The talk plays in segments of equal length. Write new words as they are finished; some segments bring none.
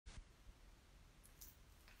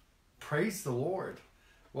Praise the Lord.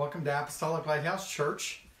 Welcome to Apostolic Lighthouse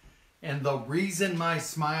Church. And the reason my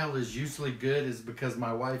smile is usually good is because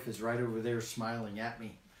my wife is right over there smiling at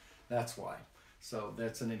me. That's why. So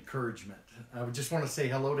that's an encouragement. I would just want to say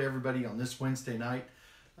hello to everybody on this Wednesday night.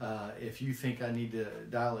 If you think I need to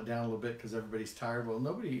dial it down a little bit because everybody's tired, well,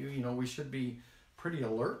 we should be pretty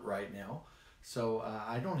alert right now. So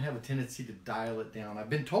I don't have a tendency to dial it down. I've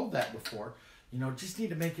been told that before. Just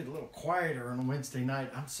need to make it a little quieter on Wednesday night.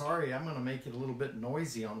 I'm sorry, I'm going to make it a little bit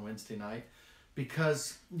noisy on Wednesday night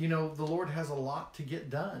because, the Lord has a lot to get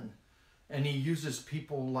done. And He uses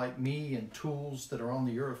people like me and tools that are on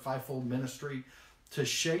the earth, fivefold ministry, to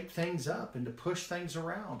shake things up and to push things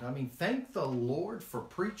around. I mean, thank the Lord for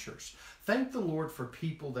preachers. Thank the Lord for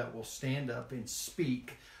people that will stand up and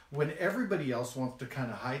speak when everybody else wants to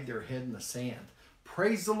kind of hide their head in the sand.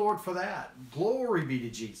 Praise the Lord for that. Glory be to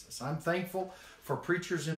Jesus. I'm thankful for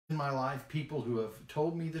preachers in my life, people who have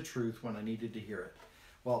told me the truth when I needed to hear it.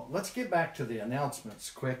 Well, let's get back to the announcements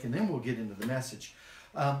quick, and then we'll get into the message.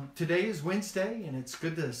 Today is Wednesday, and it's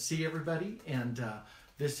good to see everybody. And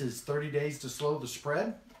this is 30 days to slow the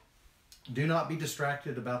spread. Do not be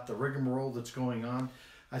distracted about the rigmarole that's going on.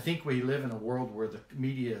 I think we live in a world where the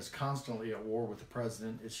media is constantly at war with the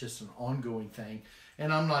president. It's just an ongoing thing.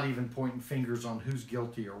 And I'm not even pointing fingers on who's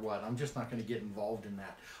guilty or what. I'm just not going to get involved in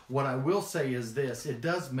that. What I will say is this. It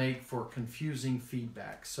does make for confusing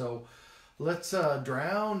feedback. So let's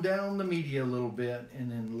drown down the media a little bit and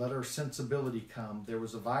then let our sensibility come. There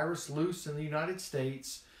was a virus loose in the United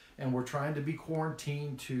States, and we're trying to be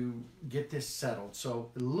quarantined to get this settled. So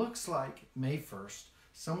it looks like May 1st,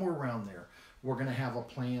 somewhere around there, we're going to have a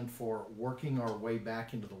plan for working our way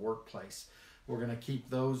back into the workplace. We're going to keep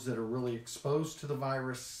those that are really exposed to the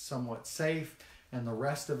virus somewhat safe, and the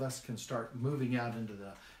rest of us can start moving out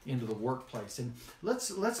into the workplace. And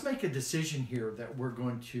let's make a decision here that we're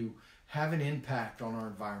going to have an impact on our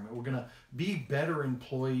environment. We're going to be better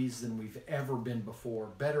employees than we've ever been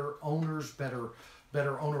before, better owners, better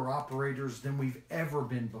owner-operators than we've ever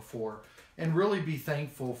been before, and really be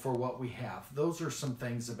thankful for what we have. Those are some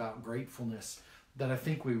things about gratefulness that I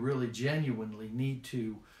think we really genuinely need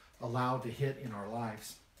to allow to hit in our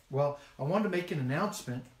lives. Well, I wanted to make an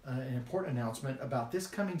announcement, an important announcement about this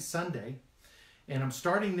coming Sunday, and I'm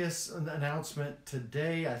starting this announcement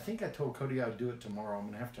today. I think I told Cody I would do it tomorrow. I'm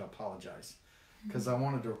going to have to apologize because I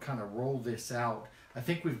wanted to kind of roll this out. I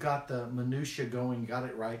think we've got the minutia going, got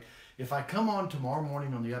it right. If I come on tomorrow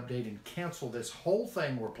morning on the update and cancel this whole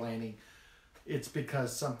thing we're planning, it's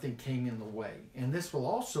because something came in the way. And this will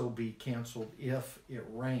also be canceled if it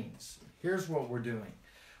rains. Here's what we're doing.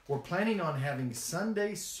 We're planning on having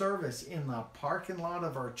Sunday service in the parking lot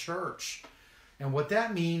of our church. And what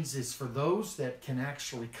that means is for those that can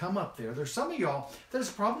actually come up there, there's some of y'all that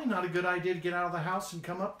it's probably not a good idea to get out of the house and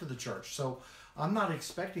come up to the church. So I'm not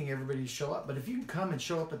expecting everybody to show up. But if you can come and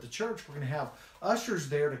show up at the church, we're going to have ushers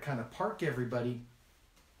there to kind of park everybody.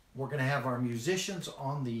 We're going to have our musicians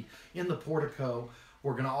in the portico.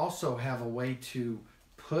 We're going to also have a way to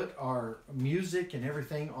put our music and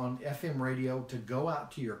everything on FM radio to go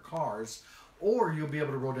out to your cars, or you'll be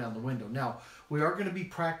able to roll down the window. Now, we are going to be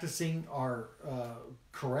practicing our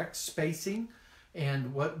correct spacing,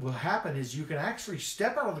 and what will happen is you can actually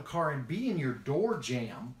step out of the car and be in your door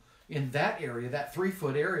jamb in that area, that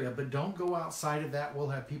 3-foot area, but don't go outside of that. We'll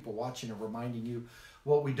have people watching and reminding you.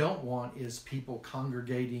 What we don't want is people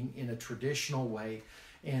congregating in a traditional way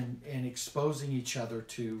and exposing each other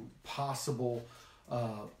to possible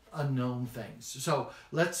unknown things. So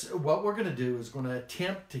what we're going to do is going to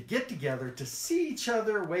attempt to get together to see each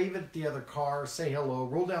other, wave at the other car, say hello,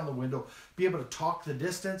 roll down the window, be able to talk the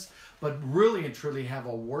distance, but really and truly have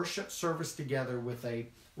a worship service together with a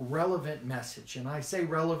relevant message. And I say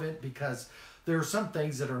relevant because there are some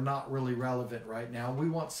things that are not really relevant right now. We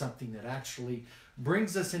want something that actually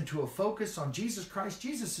brings us into a focus on Jesus Christ.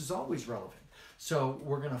 Jesus is always relevant. So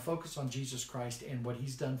we're going to focus on Jesus Christ and what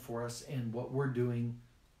He's done for us and what we're doing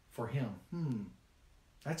for Him.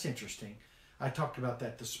 That's interesting. I talked about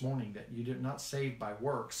that this morning, that you're not saved by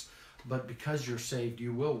works, but because you're saved,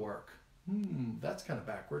 you will work. That's kind of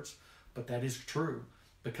backwards, but that is true.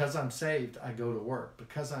 Because I'm saved, I go to work.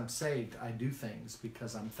 Because I'm saved, I do things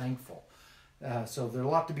because I'm thankful. So there's a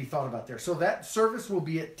lot to be thought about there. So that service will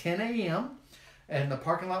be at 10 a.m. And the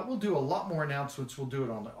parking lot, we'll do a lot more announcements. We'll do it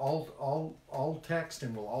on all text,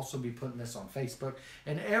 and we'll also be putting this on Facebook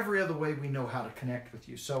and every other way we know how to connect with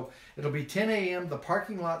you. So it'll be 10 a.m., the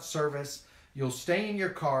parking lot service. You'll stay in your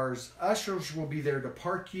cars. Ushers will be there to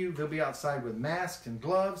park you. They'll be outside with masks and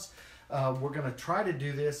gloves. We're going to try to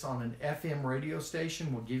do this on an FM radio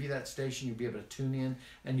station. We'll give you that station. You'll be able to tune in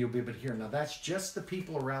and you'll be able to hear. Now, that's just the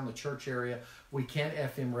people around the church area. We can't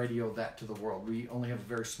FM radio that to the world. We only have a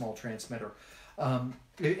very small transmitter. And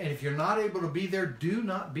if you're not able to be there, do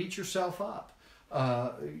not beat yourself up.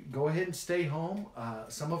 Go ahead and stay home.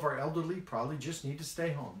 Some of our elderly probably just need to stay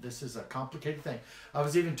home. This is a complicated thing. I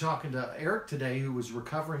was even talking to Eric today, who was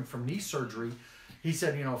recovering from knee surgery. He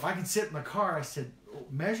said, you know, if I can sit in the car, I said,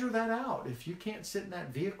 measure that out. If you can't sit in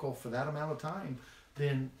that vehicle for that amount of time,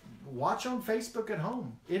 then watch on Facebook at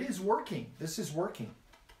home. It is working. This is working.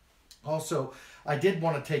 Also, I did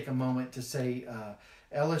want to take a moment to say,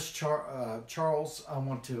 Ellis Charles, I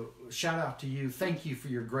want to shout out to you. Thank you for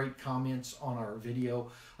your great comments on our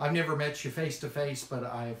video. I've never met you face to face, but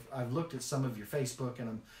I've looked at some of your Facebook,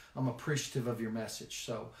 and I'm appreciative of your message.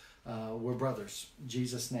 So we're brothers, in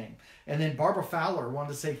Jesus' name. And then Barbara Fowler, wanted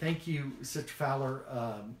to say thank you, Sister Fowler.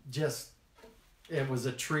 It was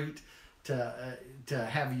a treat to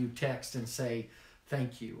have you text and say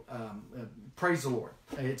thank you. Praise the Lord.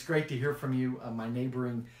 It's great to hear from you, my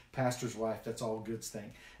neighboring pastor's wife. That's all a good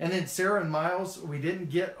thing. And then Sarah and Miles, we didn't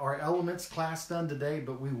get our elements class done today,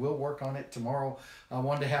 but we will work on it tomorrow. I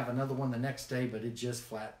wanted to have another one the next day, but it just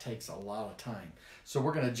flat takes a lot of time. So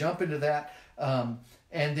we're going to jump into that.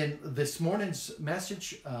 And then this morning's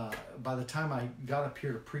message, by the time I got up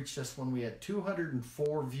here to preach this one, we had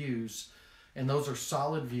 204 views, and those are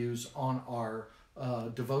solid views on our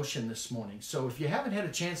devotion this morning. So if you haven't had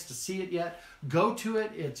a chance to see it yet, go to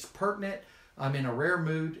it. It's pertinent. I'm in a rare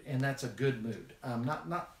mood, and that's a good mood.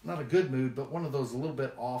 Not a good mood, but one of those a little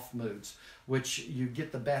bit off moods, which you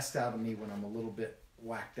get the best out of me when I'm a little bit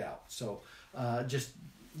whacked out. So just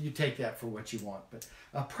you take that for what you want.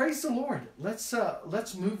 But praise the Lord. Let's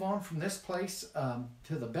move on from this place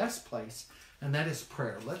to the best place, and that is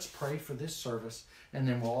prayer. Let's pray for this service, and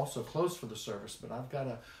then we'll also close for the service. But I've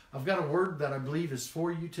got a word that I believe is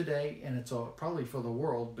for you today, and it's probably for the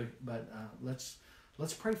world. But let's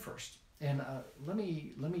pray first. And let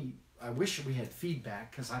me. I wish we had feedback,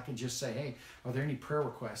 because I could just say, hey, are there any prayer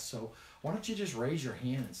requests? So why don't you just raise your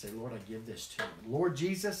hand and say, Lord, I give this to you. Lord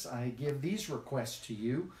Jesus, I give these requests to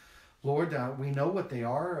you. Lord, we know what they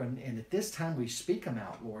are, and at this time we speak them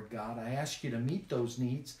out, Lord God. I ask you to meet those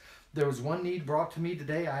needs. There was one need brought to me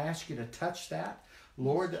today. I ask you to touch that,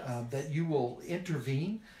 Lord, that you will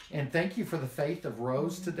intervene. And thank you for the faith of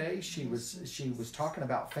Rose today. She was talking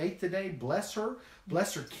about faith today. Bless her.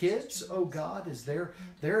 Bless her kids, oh God, as they're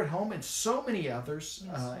at home, and so many others.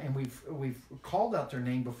 And we've called out their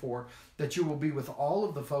name before, that you will be with all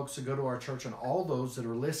of the folks that go to our church and all those that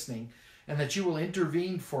are listening, and that you will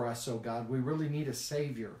intervene for us, oh God. We really need a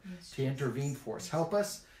Savior to intervene for us. Help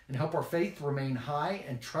us and help our faith remain high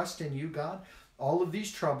and trust in you, God. All of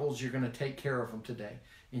these troubles, you're going to take care of them today.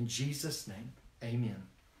 In Jesus' name, amen.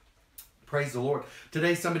 Praise the Lord.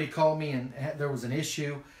 Today somebody called me, and there was an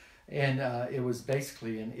issue, and it was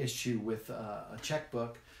basically an issue with a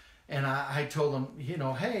checkbook. And I told them,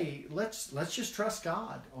 hey, let's just trust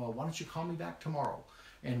God. Well, why don't you call me back tomorrow,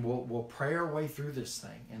 and we'll pray our way through this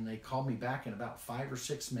thing. And they called me back in about 5 or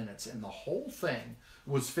 6 minutes, and the whole thing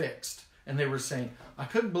was fixed. And they were saying, I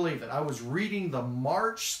couldn't believe it. I was reading the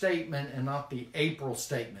March statement and not the April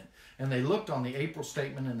statement. And they looked on the April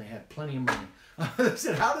statement, and they had plenty of money. They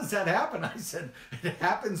said, how does that happen? I said, it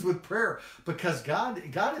happens with prayer, because God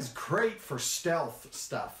is great for stealth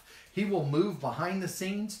stuff. He will move behind the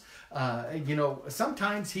scenes.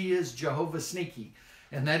 Sometimes he is Jehovah Sneaky,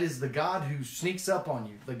 and that is the God who sneaks up on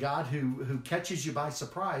you, the God who catches you by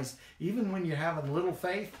surprise. Even when you're having little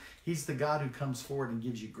faith, he's the God who comes forward and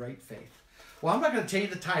gives you great faith. Well, I'm not going to tell you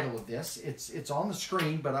the title of this. It's on the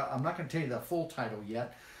screen, but I'm not going to tell you the full title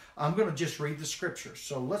yet. I'm going to just read the scriptures.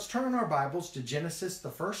 So let's turn in our Bibles to Genesis, the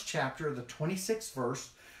 1st chapter, the 26th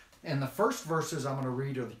verse. And the first verses I'm going to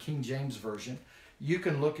read are the King James Version. You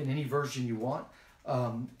can look in any version you want.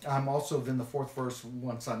 I'm also in the 4th verse.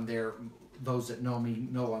 Once I'm there, those that know me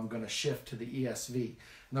know I'm going to shift to the ESV. And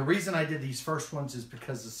the reason I did these first ones is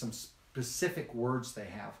because of some specific words they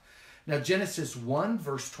have. Now, Genesis 1,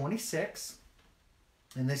 verse 26.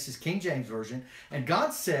 And this is King James Version. And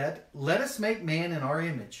God said, let us make man in our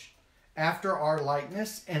image, after our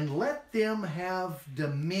likeness, and let them have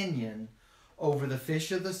dominion over the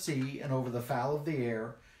fish of the sea, and over the fowl of the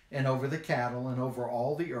air, and over the cattle, and over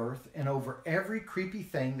all the earth, and over every creepy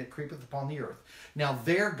thing that creepeth upon the earth. Now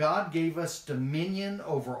there God gave us dominion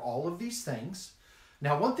over all of these things.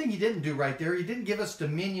 Now one thing he didn't do right there, he didn't give us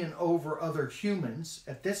dominion over other humans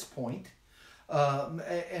at this point.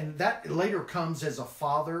 And that later comes as a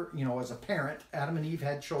father, as a parent. Adam and Eve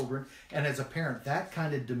had children, and as a parent, that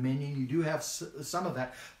kind of dominion, you do have some of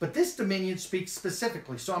that. But this dominion speaks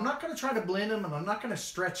specifically. So I'm not going to try to blend them, and I'm not going to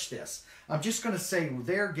stretch this. I'm just going to say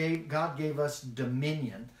God gave us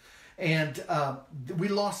dominion. And we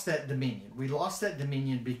lost that dominion. We lost that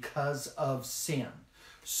dominion because of sin.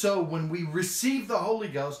 So when we receive the Holy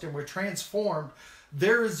Ghost and we're transformed,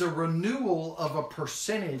 there is a renewal of a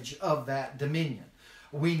percentage of that dominion.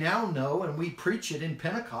 We now know, and we preach it in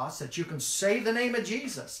Pentecost, that you can say the name of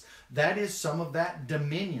Jesus. That is some of that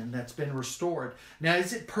dominion that's been restored. Now,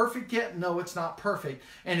 is it perfect yet? No, it's not perfect.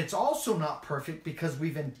 And it's also not perfect because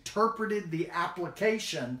we've interpreted the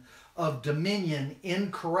application of dominion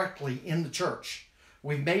incorrectly in the church.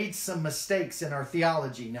 We made some mistakes in our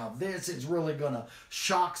theology. Now, this is really going to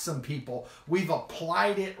shock some people. We've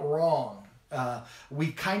applied it wrong.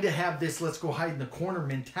 We kind of have this let's go hide in the corner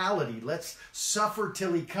mentality. Let's suffer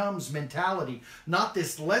till he comes mentality. Not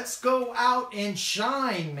this let's go out and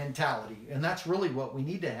shine mentality. And that's really what we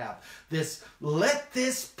need to have. This let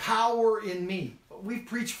this power in me. We've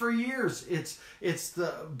preached for years. It's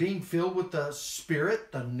the being filled with the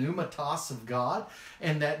Spirit, the pneumatos of God,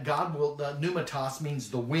 and that God will, the pneumatos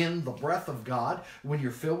means the wind, the breath of God. When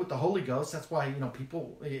you're filled with the Holy Ghost, that's why,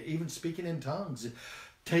 people, even speaking in tongues, it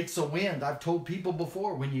takes a wind. I've told people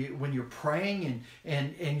before, when you're praying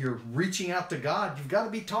and you're reaching out to God, you've got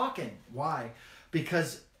to be talking. Why?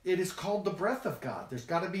 Because it is called the breath of God. There's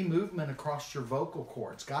got to be movement across your vocal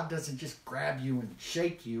cords. God doesn't just grab you and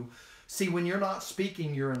shake you. See, when you're not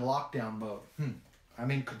speaking, you're in lockdown mode.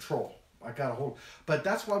 I'm in control. I got a hold. But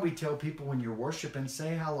that's why we tell people when you're worshiping, say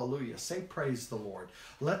hallelujah. Say praise the Lord.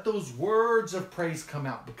 Let those words of praise come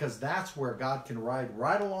out, because that's where God can ride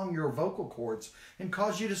right along your vocal cords and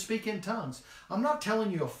cause you to speak in tongues. I'm not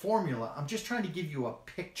telling you a formula. I'm just trying to give you a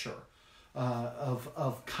picture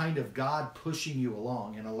of kind of God pushing you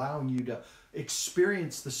along and allowing you to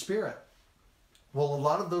experience the Spirit. Well, a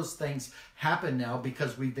lot of those things happen now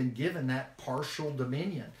because we've been given that partial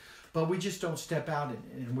dominion. But we just don't step out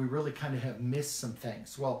and we really kind of have missed some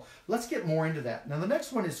things. Well, let's get more into that. Now, the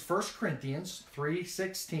next one is 1 Corinthians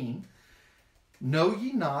 3:16. Know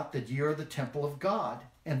ye not that ye are the temple of God,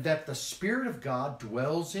 and that the Spirit of God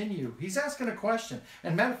dwells in you? He's asking a question.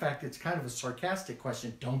 And matter of fact, it's kind of a sarcastic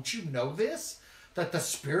question. Don't you know this? That the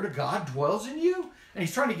Spirit of God dwells in you? And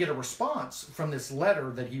he's trying to get a response from this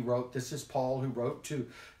letter that he wrote. This is Paul who wrote to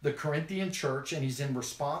the Corinthian church, and he's in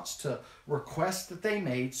response to requests that they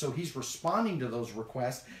made. So he's responding to those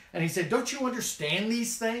requests. And he said, don't you understand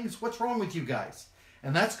these things? What's wrong with you guys?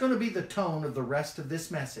 And that's going to be the tone of the rest of this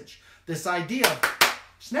message. This idea of,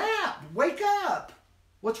 snap, wake up.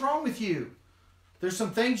 What's wrong with you? There's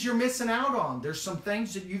some things you're missing out on. There's some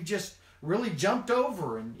things that you've just really jumped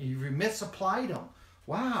over and you've misapplied them.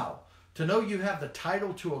 Wow. To know you have the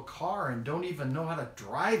title to a car and don't even know how to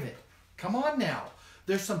drive it. Come on now.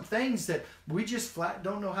 There's some things that we just flat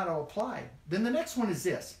don't know how to apply. Then the next one is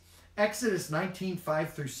this. Exodus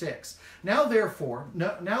 19:5-6. Now therefore,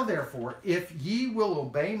 if ye will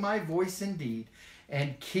obey my voice indeed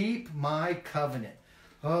and keep my covenant.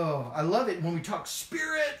 Oh, I love it when we talk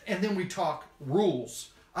Spirit and then we talk rules.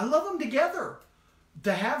 I love them together.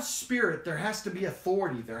 To have Spirit, there has to be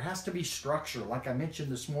authority. There has to be structure, like I mentioned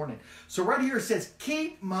this morning. So right here it says,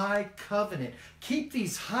 keep my covenant. Keep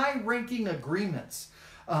these high-ranking agreements.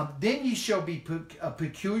 Then ye shall be a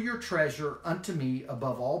peculiar treasure unto me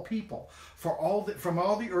above all people. For from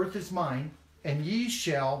all the earth is mine, and ye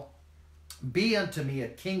shall be unto me a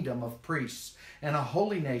kingdom of priests and a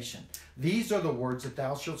holy nation. These are the words that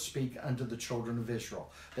thou shalt speak unto the children of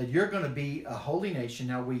Israel. That you're going to be a holy nation.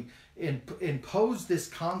 Now we impose this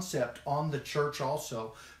concept on the church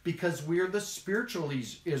also because we're the spiritual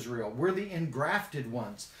Israel. We're the engrafted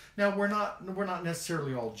ones. Now we're not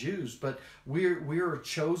necessarily all Jews, but we're a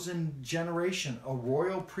chosen generation, a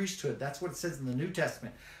royal priesthood. That's what it says in the New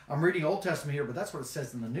Testament. I'm reading Old Testament here, but that's what it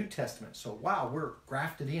says in the New Testament. So wow, we're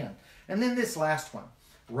grafted in. And then this last one,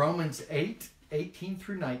 Romans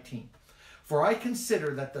 8:18-19. For I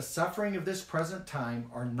consider that the suffering of this present time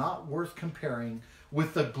are not worth comparing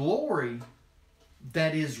with the glory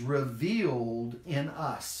that is revealed in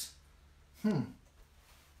us.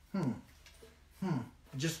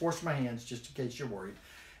 Just wash my hands just in case you're worried.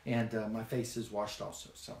 And my face is washed also.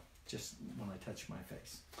 So just when I touch my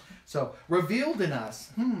face. So revealed in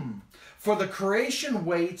us. For the creation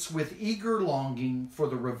waits with eager longing for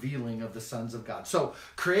the revealing of the sons of God. So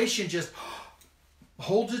creation just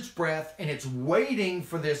holds its breath and it's waiting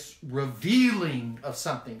for this revealing of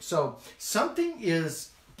something. So something is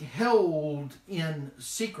held in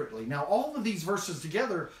secretly. Now, all of these verses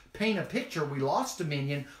together paint a picture. We lost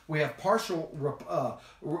dominion. We have partial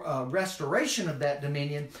restoration of that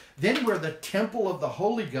dominion. Then we're the temple of the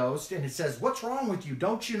Holy Ghost, and it says, what's wrong with you?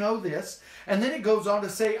 Don't you know this? And then it goes on to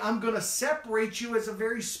say, I'm going to separate you as a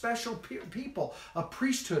very special people, a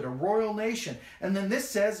priesthood, a royal nation. And then this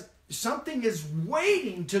says, something is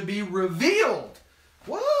waiting to be revealed.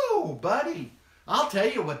 Whoa, buddy. I'll tell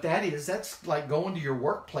you what that is. That's like going to your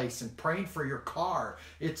workplace and praying for your car.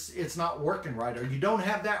 It's not working right, or you don't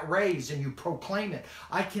have that raise and you proclaim it.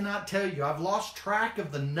 I cannot tell you. I've lost track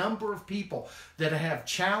of the number of people that have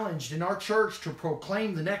challenged in our church to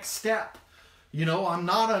proclaim the next step. You know, I'm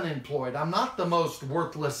not unemployed. I'm not the most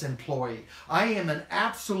worthless employee. I am an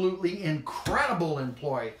absolutely incredible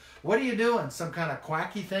employee. What are you doing? Some kind of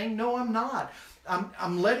quacky thing? No, I'm not.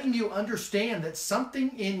 I'm letting you understand that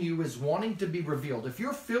something in you is wanting to be revealed. If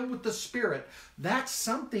you're filled with the Spirit, that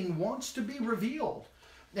something wants to be revealed.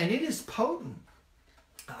 And it is potent.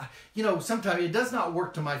 You know, sometimes it does not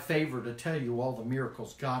work to my favor to tell you all the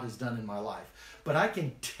miracles God has done in my life. But I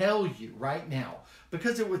can tell you right now,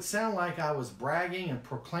 because it would sound like I was bragging and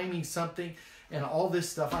proclaiming something and all this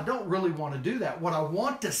stuff. I don't really want to do that. What I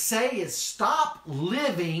want to say is stop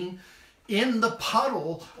living in the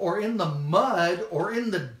puddle or in the mud or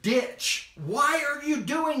in the ditch. Why are you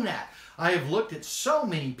doing that? I have looked at so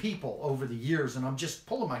many people over the years, and I'm just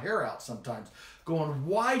pulling my hair out sometimes, going,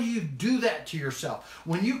 why do you do that to yourself?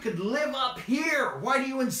 When you could live up here, why do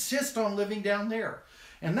you insist on living down there?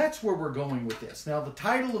 And that's where we're going with this. Now, the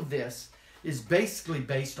title of this is basically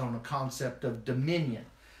based on the concept of dominion.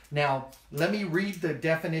 Now, let me read the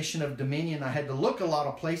definition of dominion. I had to look a lot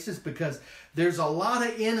of places because there's a lot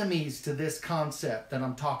of enemies to this concept that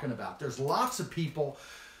I'm talking about. There's lots of people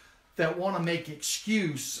that want to make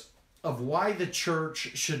excuse of why the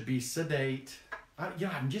church should be sedate.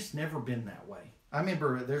 I've just never been that way. I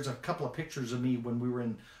remember there's a couple of pictures of me when we were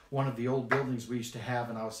in one of the old buildings we used to have,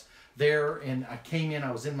 and I was there, and I came in,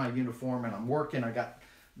 I was in my uniform, and I'm working. I got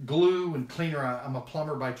glue and cleaner. I'm a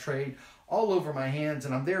plumber by trade, all over my hands,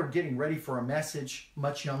 and I'm there getting ready for a message,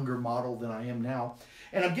 much younger model than I am now.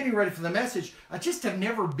 And I'm getting ready for the message. I just have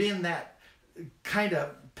never been that kind of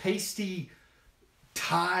pasty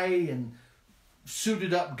tie and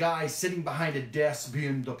suited up guy sitting behind a desk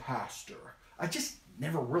being the pastor. I just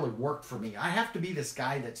never really worked for me. I have to be this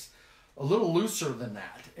guy that's a little looser than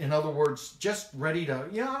that. In other words, just ready to, I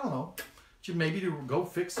don't know, maybe to go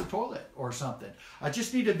fix the toilet or something. I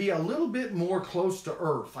just need to be a little bit more close to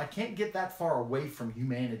earth. I can't get that far away from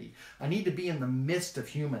humanity. I need to be in the midst of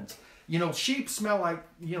humans. You know, sheep smell like,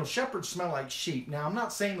 shepherds smell like sheep. Now, I'm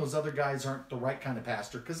not saying those other guys aren't the right kind of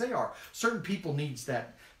pastor, because they are. Certain people needs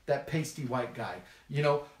that pasty white guy,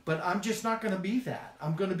 but I'm just not going to be that.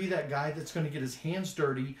 I'm going to be that guy that's going to get his hands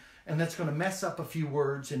dirty and that's going to mess up a few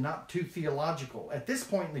words and not too theological. At this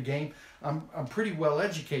point in the game, I'm pretty well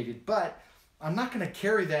educated, but I'm not going to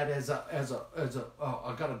carry that as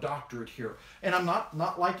I got a doctorate here. And I'm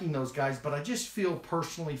not liking those guys, but I just feel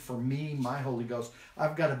personally for me, my Holy Ghost,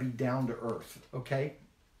 I've got to be down to earth, okay?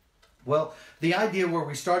 Well, the idea where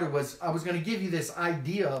we started was I was going to give you this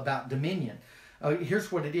idea about dominion.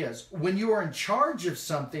 Here's what it is. When you are in charge of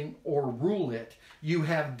something or rule it, you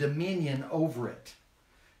have dominion over it.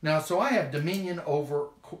 Now, so I have dominion over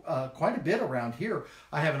quite a bit around here.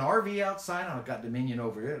 I have an RV outside, and I've got dominion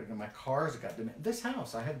over it. I've got my cars, I've got dominion. This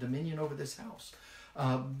house, I have dominion over this house.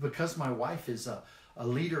 Because my wife is a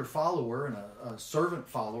leader follower and a servant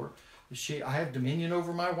follower, I have dominion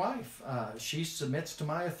over my wife. She submits to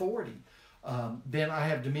my authority. Then I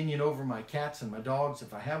have dominion over my cats and my dogs,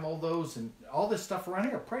 if I have all those, and all this stuff around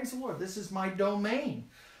here. Praise the Lord. This is my domain.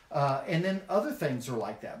 And then other things are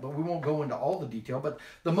like that, but we won't go into all the detail. But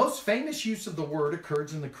the most famous use of the word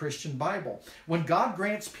occurs in the Christian Bible, when God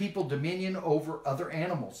grants people dominion over other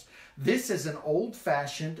animals. This is an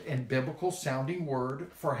old-fashioned and biblical-sounding word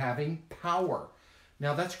for having power.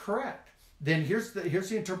 Now, that's correct. Then here's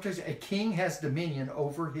the interpretation. A king has dominion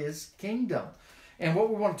over his kingdom. And what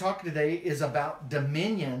we want to talk today is about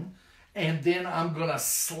dominion, and then I'm going to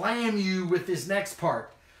slam you with this next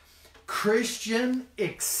part. Christian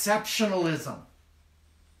exceptionalism.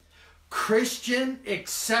 Christian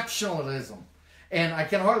exceptionalism. And I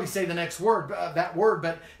can hardly say the next word,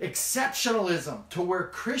 but exceptionalism, to where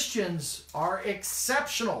Christians are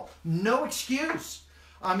exceptional. No excuse.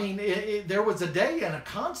 I mean, there was a day and a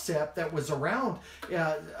concept that was around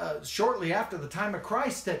shortly after the time of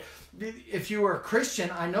Christ that if you were a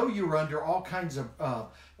Christian, I know you were under all kinds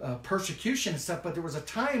of persecution and stuff, but there was a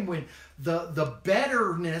time when the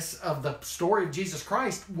betterness of the story of Jesus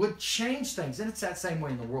Christ would change things. And it's that same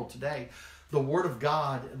way in the world today. the Word of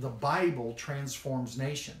God, the Bible, transforms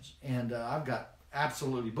nations. And I've got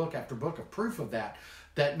absolutely book after book of proof of that.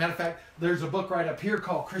 Matter of fact, there's a book right up here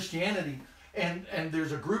called Christianity, and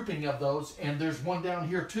there's a grouping of those, and there's one down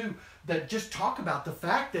here too that just talk about the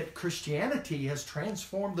fact that Christianity has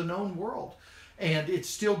transformed the known world. And it's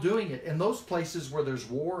still doing it. And those places where there's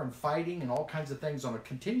war and fighting and all kinds of things on a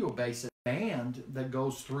continual basis, and that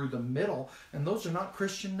goes through the middle, and those are not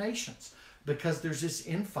Christian nations, because there's this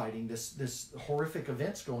infighting, this horrific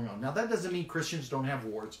events going on. Now, that doesn't mean Christians don't have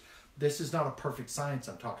wars. This is not a perfect science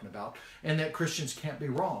I'm talking about, and that Christians can't be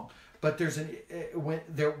wrong. But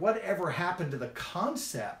whatever happened to the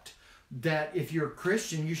concept that if you're a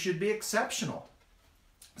Christian, you should be exceptional.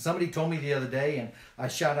 Somebody told me the other day, and I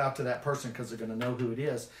shout out to that person because they're going to know who it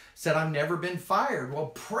is, said, I've never been fired. Well,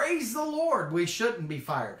 praise the Lord, we shouldn't be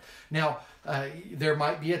fired. Now, there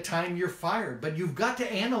might be a time you're fired, but you've got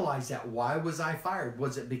to analyze that. Why was I fired?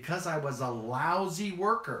 Was it because I was a lousy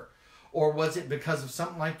worker? Or was it because of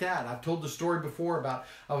something like that? I've told the story before about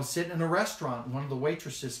I was sitting in a restaurant, and one of the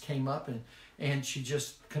waitresses came up, and she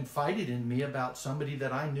just confided in me about somebody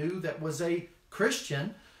that I knew that was a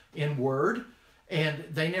Christian in word, and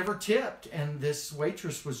they never tipped. And this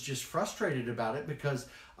waitress was just frustrated about it because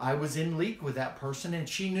I was in league with that person, and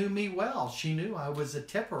she knew me well. She knew I was a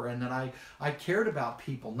tipper and that I cared about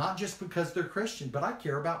people, not just because they're Christian, but I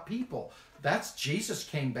care about people. That's Jesus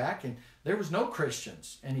came back, and there was no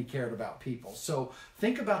Christians, and he cared about people. So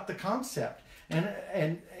think about the concept.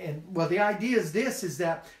 And well, the idea is this, is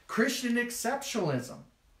that Christian exceptionalism,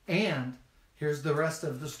 and here's the rest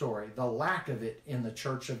of the story, the lack of it in the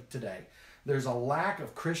church of today. There's a lack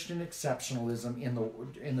of Christian exceptionalism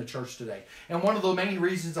in the church today. And one of the main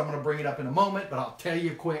reasons, I'm going to bring it up in a moment, but I'll tell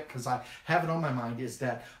you quick because I have it on my mind, is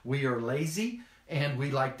that we are lazy and we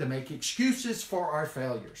like to make excuses for our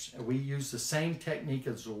failures. We use the same technique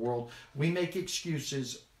as the world. We make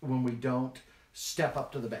excuses when we don't step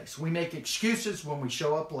up to the base. We make excuses when we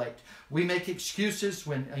show up late. We make excuses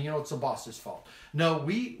when, it's the boss's fault. No,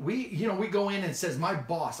 we go in and says, my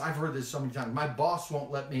boss, I've heard this so many times, my boss won't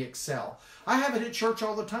let me excel. I have it at church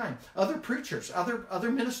all the time. Other preachers, other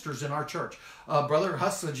ministers in our church. Brother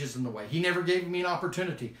Huslage is in the way. He never gave me an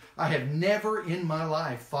opportunity. I have never in my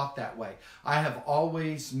life thought that way. I have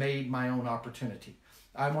always made my own opportunity.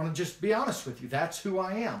 I want to just be honest with you. That's who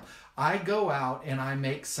I am. I go out and I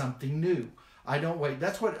make something new. I don't wait.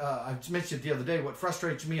 That's what I mentioned the other day. What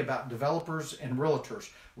frustrates me about developers and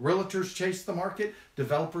realtors. Realtors chase the market.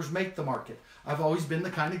 Developers make the market. I've always been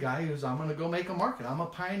the kind of guy who's, I'm going to go make a market. I'm a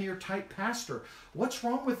pioneer type pastor. What's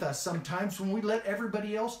wrong with us sometimes when we let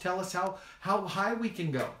everybody else tell us how high we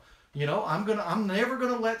can go? I'm never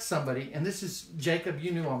going to let somebody, and this is, Jacob,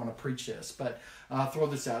 you knew I'm going to preach this, but I'll throw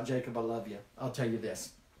this out. Jacob, I love you. I'll tell you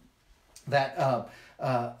this. That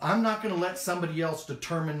I'm not going to let somebody else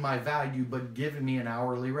determine my value but give me an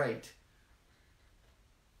hourly rate.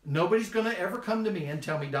 Nobody's going to ever come to me and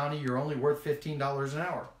tell me, Donnie, you're only worth $15 an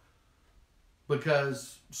hour.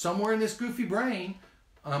 Because somewhere in this goofy brain,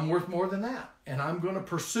 I'm worth more than that. And I'm going to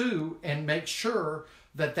pursue and make sure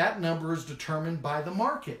that that number is determined by the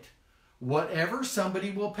market. Whatever somebody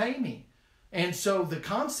will pay me. And so the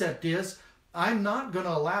concept is, I'm not going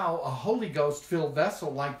to allow a Holy Ghost-filled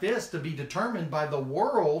vessel like this to be determined by the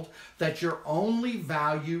world that you're only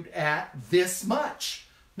valued at this much.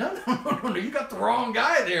 No, you got the wrong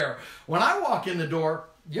guy there. When I walk in the door,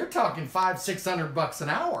 you're talking $500-600 an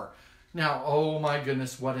hour. Now, oh my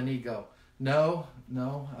goodness, what an ego. No,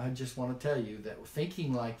 I just want to tell you that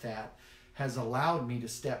thinking like that has allowed me to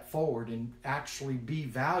step forward and actually be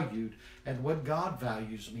valued at what God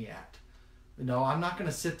values me at. No, I'm not going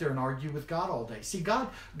to sit there and argue with God all day. See, God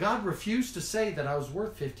refused to say that I was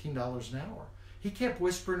worth $15 an hour. He kept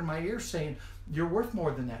whispering in my ear saying, you're worth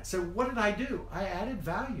more than that. So what did I do? I added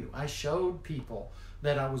value. I showed people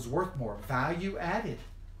that I was worth more. Value added.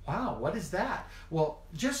 Wow, what is that? Well,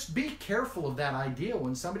 just be careful of that idea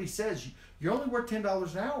when somebody says you're only worth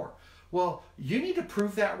 $10 an hour. Well, you need to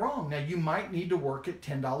prove that wrong. Now, you might need to work at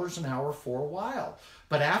 $10 an hour for a while.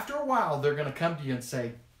 But after a while, they're going to come to you and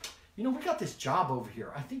say, we got this job over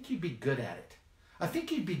here. I think you'd be good at it. I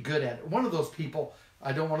think you'd be good at it. One of those people,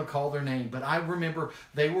 I don't want to call their name, but I remember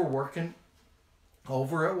they were working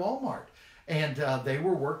over at Walmart. And they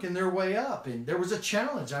were working their way up. And there was a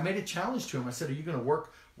challenge. I made a challenge to them. I said, are you going to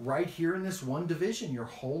work right here in this one division your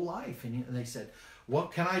whole life? And they said,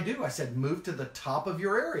 what can I do? I said, move to the top of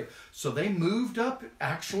your area. So they moved up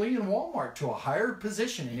actually in Walmart to a higher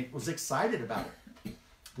position, and it was excited about it.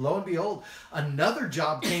 Lo and behold, another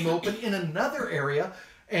job came open in another area,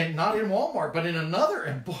 and not in Walmart, but in another.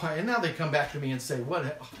 And boy, and now they come back to me and say,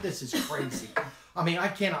 this is crazy. I mean, I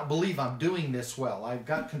cannot believe I'm doing this well. I've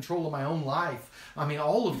got control of my own life. I mean,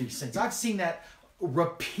 all of these things. I've seen that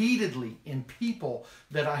repeatedly in people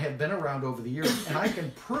that I have been around over the years, and I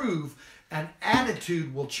can prove an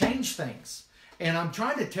attitude will change things. And I'm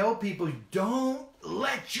trying to tell people, don't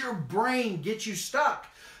let your brain get you stuck,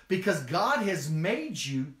 because God has made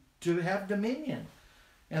you to have dominion.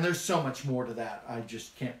 And there's so much more to that. I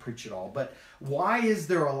just can't preach it all. But why is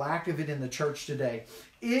there a lack of it in the church today?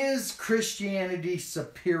 Is Christianity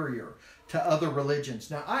superior to other religions?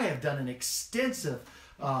 Now, I have done an extensive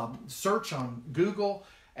search on Google,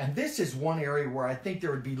 and this is one area where I think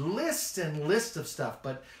there would be lists and lists of stuff,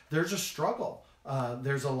 but there's a struggle.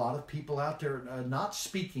 There's a lot of people out there not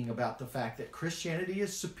speaking about the fact that Christianity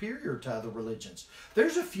is superior to other religions.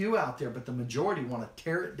 There's a few out there, but the majority want to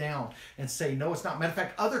tear it down and say, no, it's not. Matter of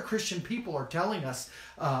fact, other Christian people are telling us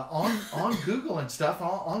on Google and stuff,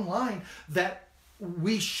 online, that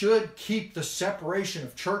we should keep the separation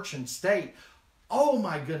of church and state. Oh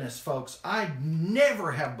my goodness, folks, I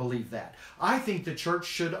never have believed that. I think the church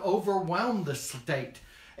should overwhelm the state.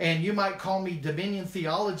 And you might call me dominion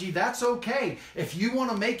theology. That's okay. If you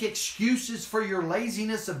want to make excuses for your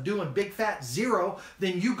laziness of doing big fat zero,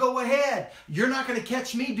 then you go ahead. You're not going to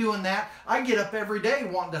catch me doing that. I get up every day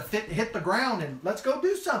wanting to hit the ground and let's go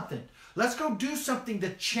do something. Let's go do something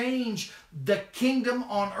to change the kingdom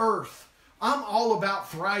on earth. I'm all about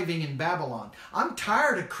thriving in Babylon. I'm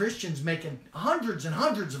tired of Christians making hundreds and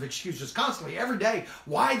hundreds of excuses constantly every day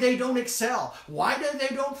why they don't excel, why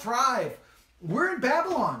they don't thrive. We're in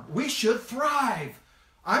Babylon. We should thrive.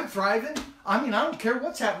 I'm thriving. I mean, I don't care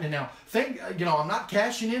what's happening now. I'm not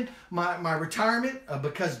cashing in my retirement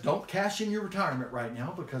because don't cash in your retirement right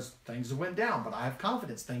now because things have went down. But I have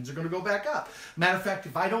confidence things are going to go back up. Matter of fact,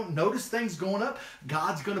 if I don't notice things going up,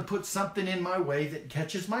 God's going to put something in my way that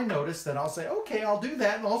catches my notice that I'll say, okay, I'll do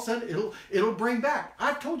that. And all of a sudden it'll bring back.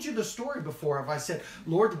 I've told you the story before. If I said,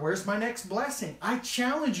 Lord, where's my next blessing? I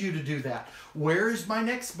challenge you to do that. Where is my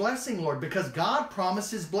next blessing, Lord? Because God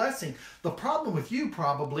promises blessing. The problem with you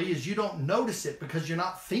probably is you don't notice it because you're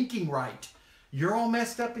not thinking right. You're all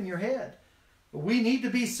messed up in your head. We need to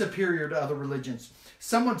be superior to other religions.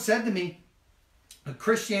 Someone said to me,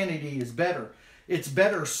 Christianity is better. It's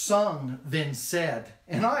better sung than said.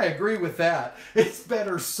 And I agree with that. It's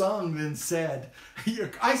better sung than said.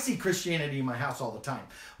 I see Christianity in my house all the time.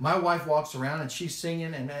 My wife walks around and she's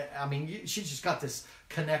singing, and I mean, she's just got this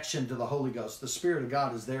connection to the Holy Ghost. The Spirit of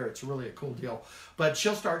God is there. It's really a cool deal. But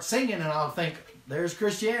she'll start singing and I'll think, there's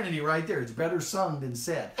Christianity right there. It's better sung than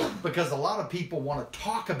said. Because a lot of people want to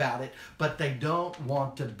talk about it, but they don't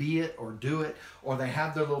want to be it or do it, or they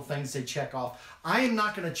have their little things they check off. I am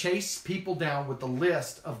not going to chase people down with the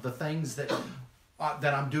list of the things that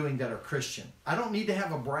I'm doing that are Christian. I don't need to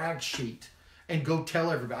have a brag sheet and go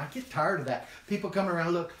tell everybody. I get tired of that. People coming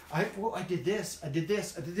around, look, I did this, I did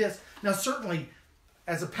this, I did this. Now, certainly,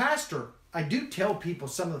 as a pastor, I do tell people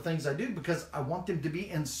some of the things I do because I want them to be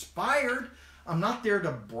inspired. I'm not there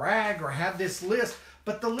to brag or have this list,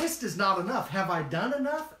 but the list is not enough. Have I done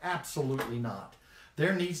enough? Absolutely not.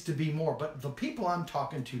 There needs to be more. But the people I'm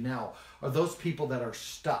talking to now are those people that are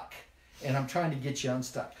stuck, and I'm trying to get you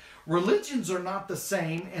unstuck. Religions are not the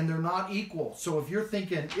same, and they're not equal. So if you're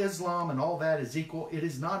thinking Islam and all that is equal, it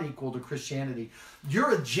is not equal to Christianity.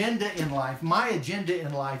 Your agenda in life, my agenda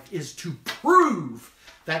in life, is to prove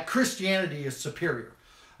that Christianity is superior.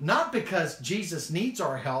 Not because Jesus needs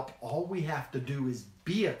our help. All we have to do is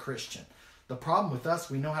be a Christian. The problem with us,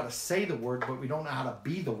 we know how to say the word, but we don't know how to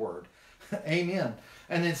be the word. Amen.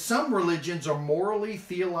 And then some religions are morally,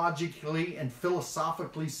 theologically, and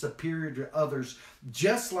philosophically superior to others,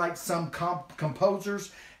 just like some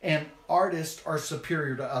composers and artists are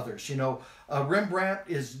superior to others. You know, a Rembrandt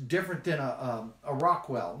is different than a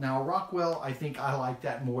Rockwell. Now, a Rockwell, I think I like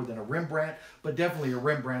that more than a Rembrandt, but definitely a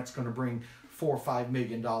Rembrandt's going to bring $4 or $5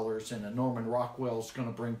 million, and a Norman Rockwell's going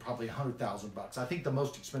to bring probably $100,000. I think the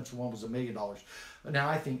most expensive one was $1 million. Now,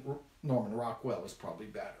 I think Norman Rockwell is probably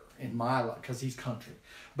better in my life because he's country.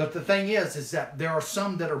 But the thing is that there are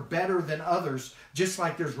some that are better than others, just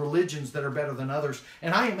like there's religions that are better than others.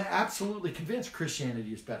 And I am absolutely convinced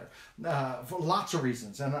Christianity is better for lots of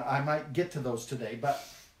reasons, and I might get to those today. But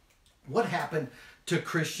what happened to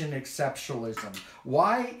Christian exceptionalism?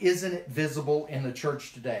 Why isn't it visible in the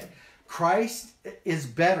church today? Christ is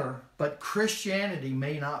better, but Christianity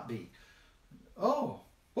may not be. Oh,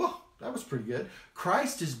 well, that was pretty good.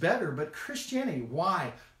 Christ is better, but Christianity,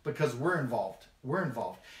 why? Because we're involved. We're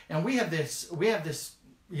involved. And we have this,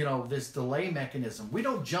 this delay mechanism. We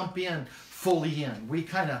don't jump in fully in. We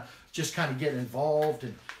just kind of get involved.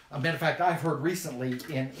 And A matter of fact, I've heard recently,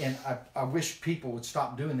 and I wish people would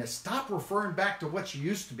stop doing this. Stop referring back to what you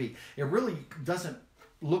used to be. It really doesn't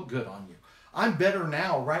look good on you. I'm better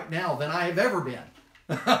now, right now, than I have ever been.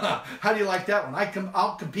 How do you like that one?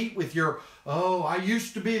 I'll compete with your, oh, I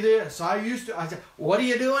used to be this. I said, what are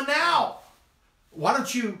you doing now? Why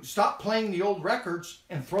don't you stop playing the old records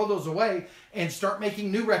and throw those away and start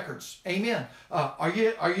making new records? Amen. Are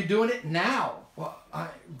you doing it now? Well,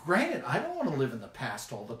 granted, I don't want to live in the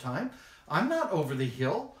past all the time. I'm not over the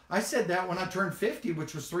hill. I said that when I turned 50,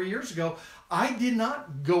 which was 3 years ago. I did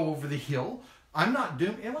not go over the hill. I'm not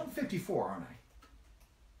doing, I'm 54, aren't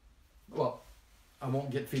I? Well, I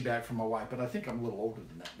won't get feedback from my wife, but I think I'm a little older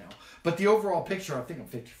than that now. But the overall picture, I think I'm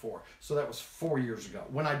 54. So that was 4 years ago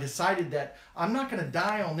when I decided that I'm not going to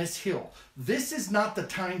die on this hill. This is not the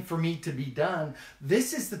time for me to be done.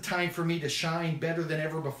 This is the time for me to shine better than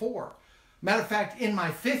ever before. Matter of fact, in my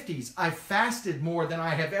 50s, I fasted more than I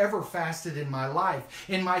have ever fasted in my life.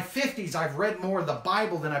 In my 50s, I've read more of the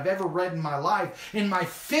Bible than I've ever read in my life. In my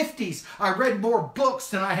 50s, I read more books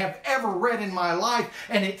than I have ever read in my life.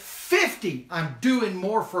 And at 50, I'm doing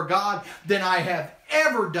more for God than I have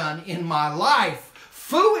ever done in my life.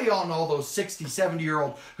 Phooey on all those 60,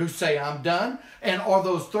 70-year-olds who say I'm done, and all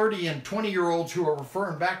those 30 and 20-year-olds who are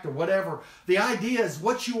referring back to whatever. The idea is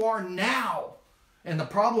what you are now. And the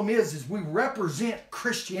problem is we represent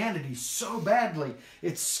Christianity so badly.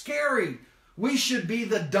 It's scary. We should be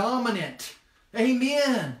the dominant.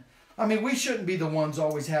 Amen. I mean, we shouldn't be the ones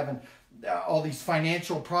always having all these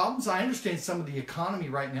financial problems. I understand some of the economy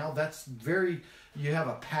right now. That's you have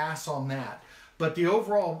a pass on that. But the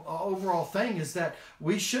overall thing is that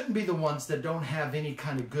we shouldn't be the ones that don't have any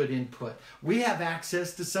kind of good input. We have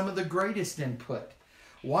access to some of the greatest input.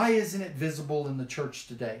 Why isn't it visible in the church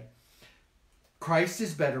today? Christ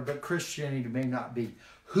is better, but Christianity may not be.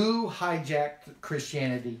 Who hijacked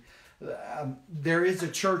Christianity? There is a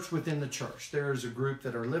church within the church. There is a group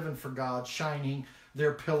that are living for God, shining.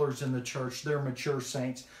 They're pillars in the church. They're mature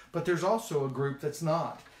saints. But there's also a group that's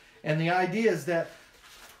not. And the idea is that,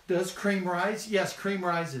 does cream rise? Yes, cream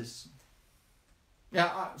rises.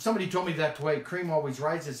 Yeah, somebody told me that way. Cream always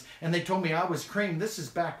rises. And they told me I was cream. This is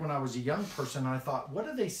back when I was a young person. And I thought, what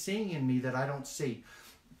are they seeing in me that I don't see?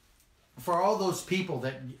 For all those people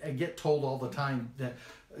that get told all the time that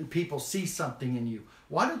people see something in you,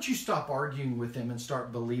 why don't you stop arguing with them and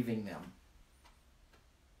start believing them?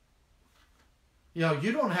 You know,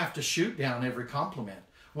 you don't have to shoot down every compliment.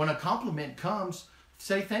 When a compliment comes,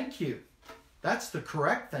 say thank you. That's the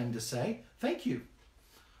correct thing to say. Thank you.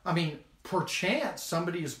 I mean, perchance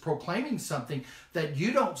somebody is proclaiming something that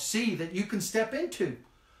you don't see that you can step into.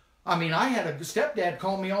 I mean, I had a stepdad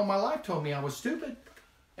call me all my life, told me I was stupid.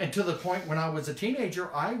 And to the point when I was a teenager,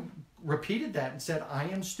 I repeated that and said, I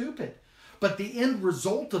am stupid. But the end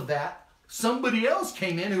result of that, somebody else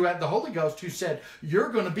came in who had the Holy Ghost who said, you're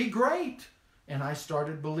going to be great. And I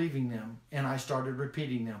started believing them and I started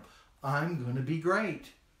repeating them. I'm going to be great.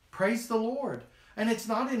 Praise the Lord. And it's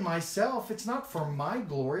not in myself. It's not for my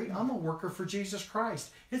glory. I'm a worker for Jesus Christ.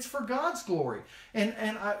 It's for God's glory. And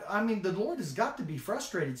I mean, the Lord has got to be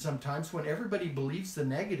frustrated sometimes when everybody believes the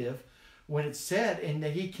negative when it's said, and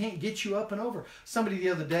that he can't get you up and over. Somebody the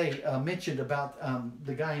other day mentioned about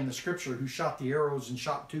the guy in the scripture who shot the arrows and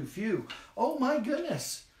shot too few. Oh my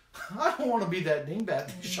goodness. I don't want to be that dingbat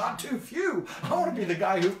that shot too few. I want to be the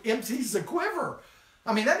guy who empties the quiver.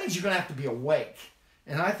 I mean, that means you're going to have to be awake.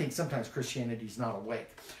 And I think sometimes Christianity is not awake.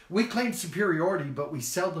 We claim superiority, but we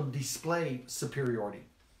seldom display superiority.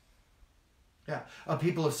 Yeah.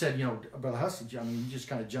 People have said, you know, Brother Huslage, I mean, you just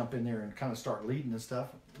kind of jump in there and kind of start leading and stuff.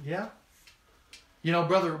 Yeah. You know,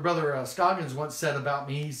 Brother Scoggins once said about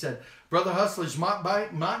me, he said, Brother Huslage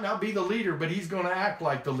might not be the leader, but he's going to act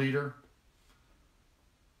like the leader.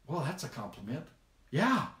 Well, that's a compliment.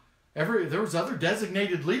 Yeah. There was other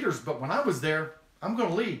designated leaders, but when I was there, I'm going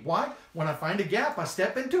to lead. Why? When I find a gap, I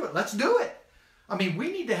step into it. Let's do it. I mean,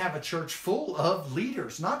 we need to have a church full of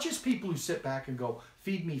leaders, not just people who sit back and go,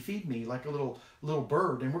 feed me, like a little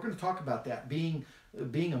bird. And we're going to talk about that, being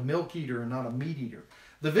a milk eater and not a meat eater.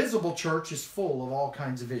 The visible church is full of all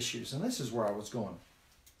kinds of issues, and this is where I was going.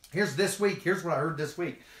 Here's what I heard this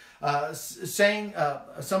week.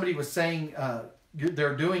 Somebody was saying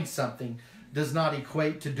they're doing something does not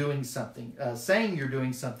equate to doing something. Saying you're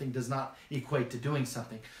doing something does not equate to doing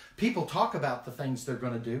something. People talk about the things they're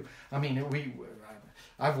going to do. I mean,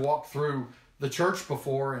 I've walked through the church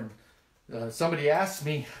before, and somebody asked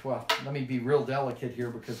me, well, let me be real delicate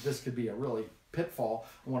here because this could be a really pitfall.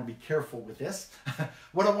 I want to be careful with this.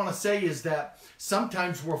 What I want to say is that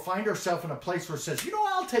sometimes we'll find ourselves in a place where it says, you know,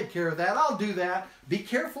 I'll take care of that. I'll do that. Be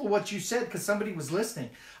careful what you said, because somebody was listening.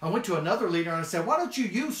 I went to another leader and I said, why don't you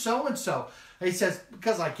use so-and-so? He says,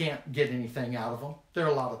 because I can't get anything out of them. They're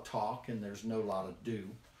a lot of talk and there's no lot of do.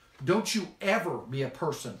 Don't you ever be a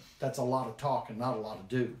person that's a lot of talk and not a lot of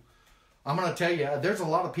do. I'm going to tell you, there's a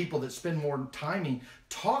lot of people that spend more time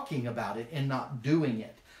talking about it and not doing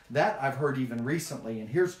it. That I've heard even recently. And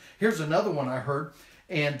here's another one I heard.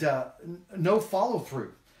 And no follow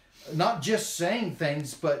through. Not just saying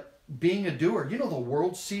things, but being a doer. You know, the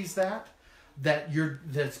world sees that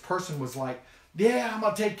this person was like, yeah, I'm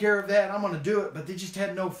going to take care of that. I'm going to do it. But they just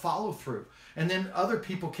had no follow through. And then other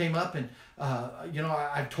people came up and, you know,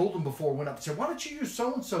 I've told them before, went up and said, why don't you use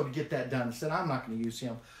so-and-so to get that done? I said, I'm not going to use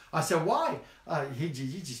him. I said, why? He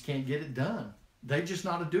just can't get it done. They're just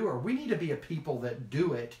not a doer. We need to be a people that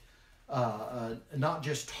do it, not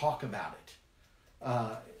just talk about it.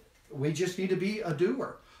 We just need to be a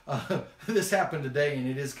doer. This happened today, and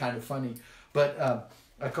it is kind of funny. But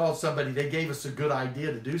I called somebody. They gave us a good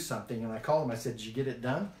idea to do something, and I called them. I said, did you get it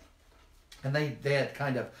done? And they had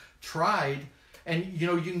kind of tried. And, you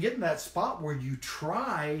know, you can get in that spot where you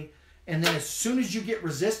try, and then as soon as you get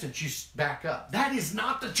resistance, you back up. That is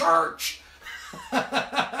not the church.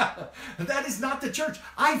 That is not the church.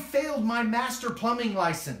 I failed my master plumbing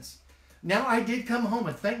license. Now, I did come home,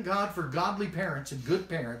 and thank God for godly parents and good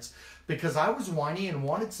parents, because I was whiny and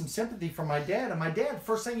wanted some sympathy from my dad. And my dad,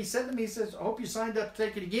 first thing he said to me, he says, I hope you signed up to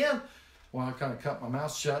take it again. Well, I kind of cut my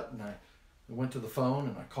mouth shut, and I went to the phone,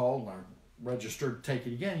 and I called, and I registered to take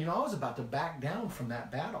it again. You know, I was about to back down from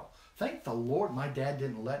that battle. Thank the Lord my dad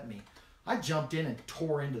didn't let me. I jumped in and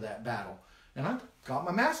tore into that battle. And I got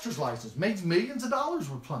my master's license. Made millions of dollars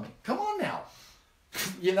with plumbing. Come on now.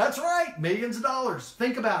 Yeah, that's right. Millions of dollars.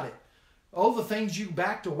 Think about it. All the things you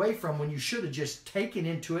backed away from when you should have just taken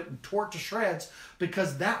into it and tore it to shreds,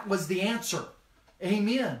 because that was the answer.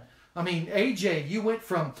 Amen. I mean, AJ, you went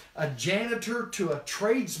from a janitor to a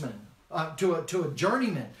tradesman, to a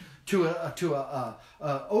journeyman, to a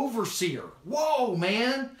overseer. Whoa,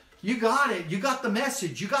 man. You got it. You got the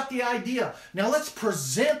message. You got the idea. Now let's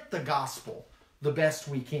present the gospel the best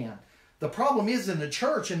we can. The problem is in the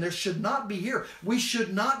church, and there should not be here. We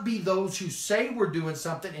should not be those who say we're doing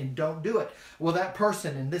something and don't do it. Well, that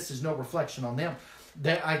person, and this is no reflection on them,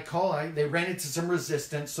 they ran into some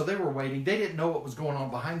resistance, so they were waiting. They didn't know what was going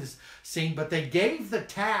on behind the scene, but they gave the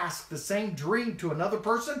task, the same dream, to another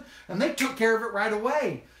person, and they took care of it right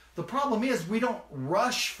away. The problem is we don't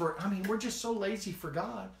rush we're just so lazy for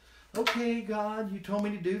God. Okay, God, you told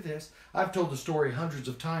me to do this. I've told the story hundreds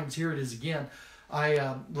of times. Here it is again.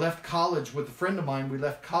 I left college with a friend of mine. We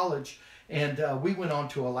left college, and we went on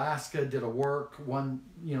to Alaska, did a work,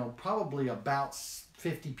 probably about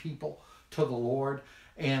 50 people to the Lord,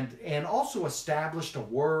 and also established a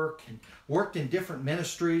work and worked in different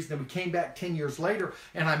ministries. Then we came back 10 years later,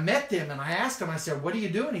 and I met them, and I asked him, I said, what are you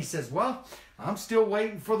doing? He says, well, I'm still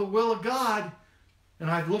waiting for the will of God. And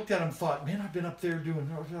I looked at him and thought, man, I've been up there doing...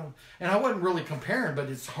 And I wasn't really comparing, but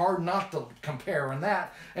it's hard not to compare in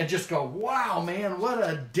that and just go, wow, man, what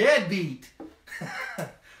a deadbeat.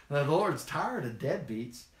 The Lord's tired of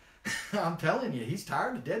deadbeats. I'm telling you, he's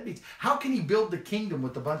tired of deadbeats. How can he build the kingdom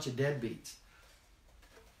with a bunch of deadbeats?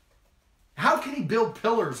 How can he build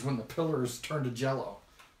pillars when the pillars turn to jello?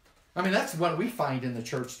 I mean, that's what we find in the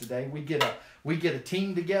church today. We get a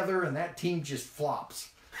team together, and that team just flops.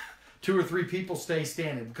 2 or 3 people stay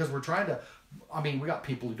standing because we're trying to, we got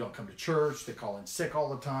people who don't come to church. They call in sick all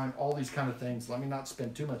the time, all these kind of things. Let me not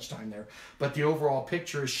spend too much time there. But the overall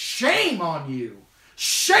picture is shame on you.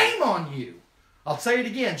 Shame on you. I'll say it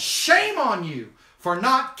again. Shame on you for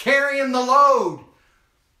not carrying the load.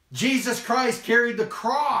 Jesus Christ carried the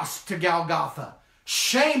cross to Golgotha.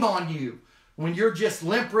 Shame on you when you're just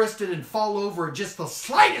limp-wristed and fall over at just the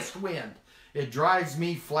slightest wind. It drives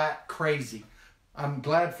me flat crazy. I'm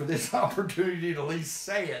glad for this opportunity to at least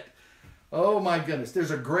say it. Oh my goodness.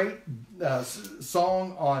 There's a great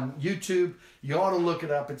song on YouTube. You ought to look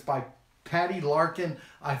it up. It's by Patty Larkin.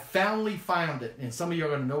 I finally found it. And some of you are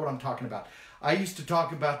going to know what I'm talking about. I used to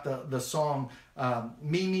talk about the song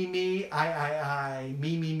Me, Me, Me, I,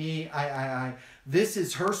 Me, Me, Me, I. This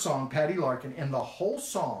is her song, Patty Larkin. And the whole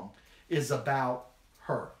song is about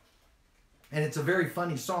her. And it's a very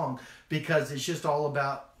funny song because it's just all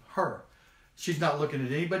about her. She's not looking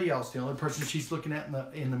at anybody else. The only person she's looking at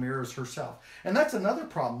in the mirror is herself. And that's another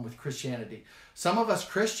problem with Christianity. Some of us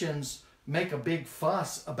Christians make a big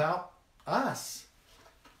fuss about us.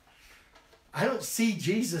 I don't see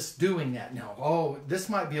Jesus doing that now. Oh, this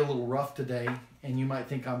might be a little rough today, and you might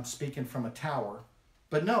think I'm speaking from a tower.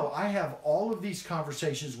 But no, I have all of these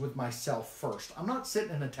conversations with myself first. I'm not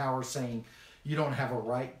sitting in a tower saying, you don't have a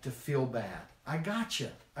right to feel bad. I got you.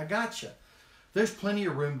 I got you. There's plenty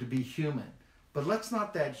of room to be human. But let's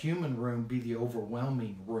not that human room be the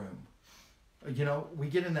overwhelming room. You know, we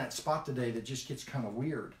get in that spot today that just gets kind of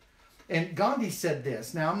weird. And Gandhi said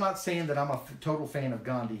this. Now, I'm not saying that I'm a total fan of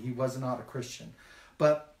Gandhi. He was not a Christian.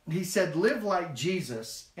 But he said, live like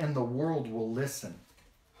Jesus and the world will listen.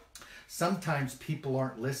 Sometimes people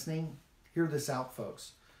aren't listening. Hear this out,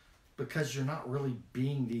 folks. Because you're not really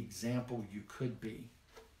being the example you could be.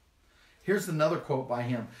 Here's another quote by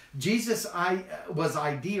him. Jesus was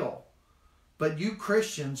ideal, but you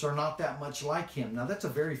Christians are not that much like him. Now that's a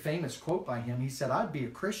very famous quote by him. He said, I'd be a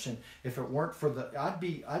Christian if it weren't for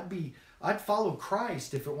I'd follow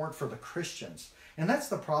Christ if it weren't for the Christians. And that's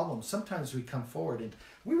the problem. Sometimes we come forward and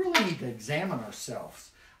we really need to examine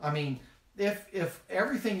ourselves. I mean, if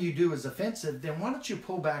everything you do is offensive, then why don't you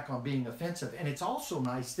pull back on being offensive? And it's also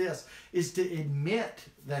nice, this is to admit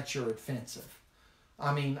that you're offensive.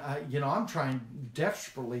 I mean, I'm trying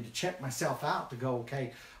desperately to check myself out to go,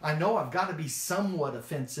 okay, I know I've got to be somewhat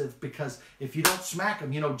offensive, because if you don't smack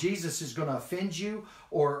him, Jesus is going to offend you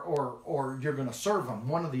or you're going to serve him,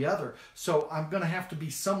 one or the other. So I'm going to have to be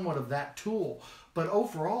somewhat of that tool. But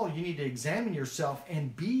overall, you need to examine yourself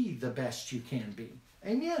and be the best you can be.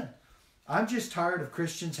 Amen. I'm just tired of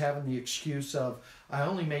Christians having the excuse of, I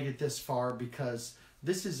only made it this far because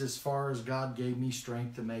this is as far as God gave me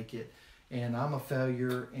strength to make it. And I'm a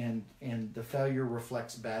failure, and the failure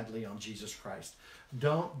reflects badly on Jesus Christ.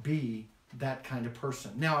 Don't be that kind of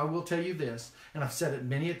person. Now, I will tell you this, and I've said it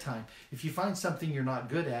many a time. If you find something you're not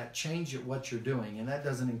good at, change at what you're doing. And that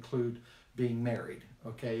doesn't include being married.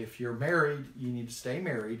 Okay, if you're married, you need to stay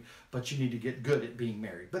married, but you need to get good at being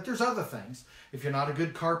married. But there's other things. If you're not a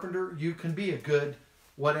good carpenter, you can be a good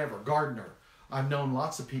whatever, gardener. I've known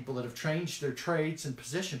lots of people that have changed their trades and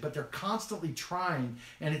position, but they're constantly trying,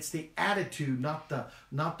 and it's the attitude, not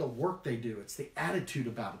the work they do. It's the attitude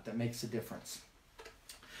about it that makes a difference.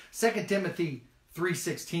 2 Timothy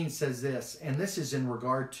 3:16 says this, and this is in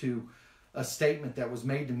regard to a statement that was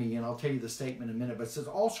made to me, and I'll tell you the statement in a minute, but it says,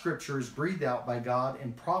 all scripture is breathed out by God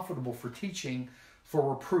and profitable for teaching,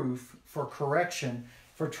 for reproof, for correction,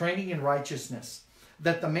 for training in righteousness,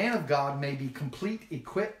 that the man of God may be complete,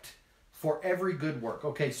 equipped for every good work.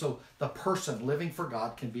 Okay, so the person living for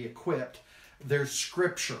God can be equipped. There's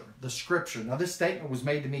scripture, the scripture. Now this statement was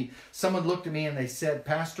made to me. Someone looked at me and they said,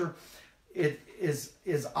 Pastor, it is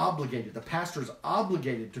obligated. The pastor is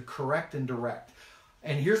obligated to correct and direct.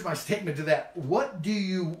 And here's my statement to that. What do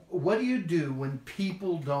you do when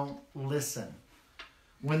people don't listen?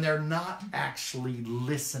 When they're not actually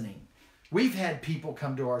listening? We've had people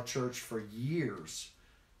come to our church for years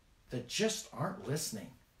that just aren't listening.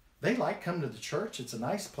 They like coming to the church. It's a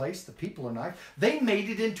nice place. The people are nice. They made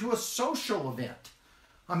it into a social event.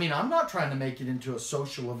 I mean, I'm not trying to make it into a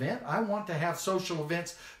social event. I want to have social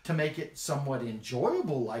events to make it somewhat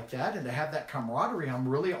enjoyable like that and to have that camaraderie. I'm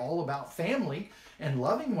really all about family and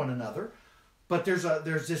loving one another. But there's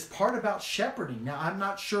this part about shepherding. Now, I'm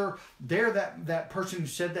not sure that person who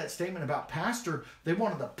said that statement about pastor, they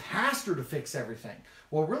wanted the pastor to fix everything.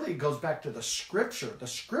 Well, really, it goes back to the scripture. The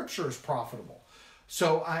scripture is profitable.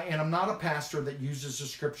 So, I'm not a pastor that uses the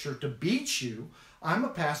scripture to beat you. I'm a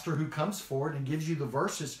pastor who comes forward and gives you the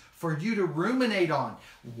verses for you to ruminate on.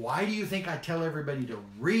 Why do you think I tell everybody to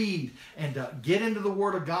read and to get into the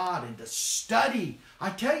Word of God and to study?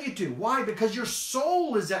 I tell you to. Why? Because your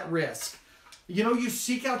soul is at risk. You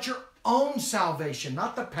seek out your own salvation,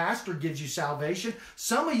 not the pastor gives you salvation.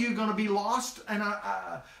 Some of you are going to be lost, and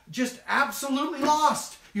just absolutely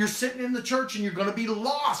lost. You're sitting in the church and you're going to be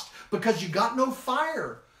lost because you got no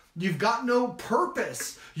fire. You've got no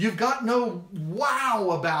purpose. You've got no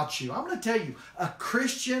wow about you. I'm going to tell you, a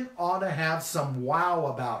Christian ought to have some wow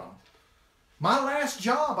about them. My last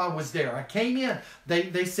job, I was there. I came in.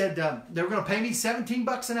 They said they were going to pay me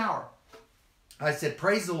 $17 an hour. I said,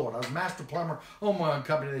 praise the Lord. I was a master plumber, own my own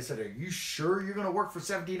company. They said, are you sure you're going to work for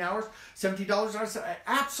 17 hours? $17? I said,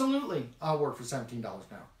 absolutely, I'll work for $17 an hour.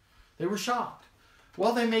 They were shocked.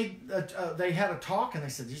 Well, they had a talk and they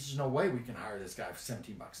said, there's no way we can hire this guy for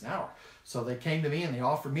 $17 an hour. So they came to me and they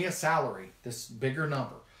offered me a salary, this bigger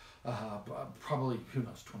number, probably, who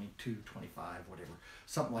knows, 22, 25, whatever,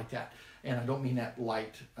 something like that. And I don't mean that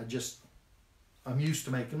light. I'm used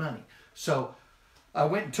to making money. So I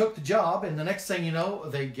went and took the job, and the next thing you know,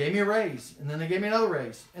 they gave me a raise, and then they gave me another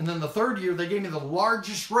raise. And then the third year, they gave me the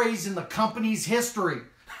largest raise in the company's history.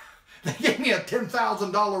 They gave me a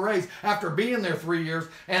 $10,000 raise after being there 3 years.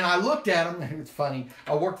 And I looked at them, and it's funny.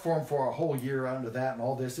 I worked for them for a whole year under that and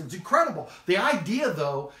all this. It was incredible. The idea,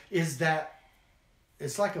 though, is that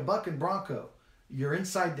it's like a buck and bronco. You're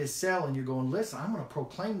inside this cell and you're going, listen, I'm going to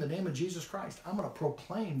proclaim the name of Jesus Christ. I'm going to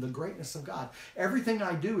proclaim the greatness of God. Everything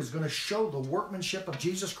I do is going to show the workmanship of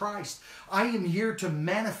Jesus Christ. I am here to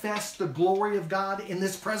manifest the glory of God in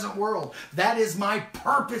this present world. That is my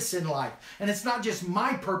purpose in life. And it's not just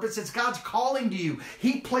my purpose, it's God's calling to you.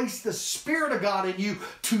 He placed the Spirit of God in you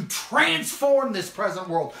to transform this present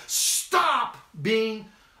world. Stop being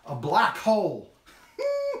a black hole.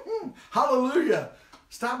 Hallelujah.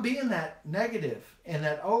 Stop being that negative and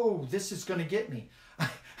that, oh, this is going to get me.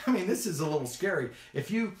 I mean, this is a little scary.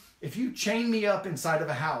 If you chain me up inside of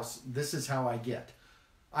a house, this is how I get.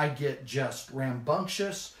 I get just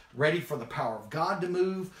rambunctious, ready for the power of God to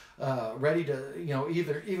move, ready to,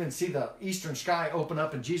 even see the eastern sky open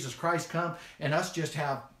up and Jesus Christ come, and us just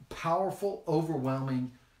have powerful,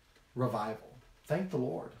 overwhelming revival. Thank the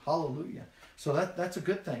Lord. Hallelujah. So that's a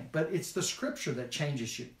good thing. But it's the scripture that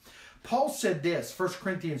changes you. Paul said this, 1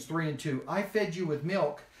 Corinthians 3:2, I fed you with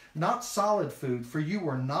milk, not solid food, for you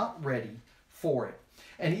were not ready for it.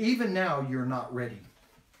 And even now you're not ready.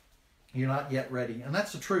 You're not yet ready. And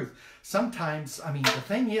that's the truth. Sometimes, I mean, the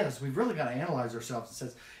thing is, we've really got to analyze ourselves and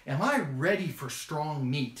says, am I ready for strong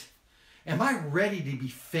meat? Am I ready to be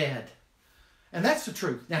fed? And that's the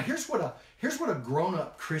truth. Now, here's what a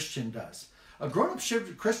grown-up Christian does. A grown-up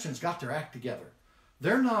Christian's got their act together.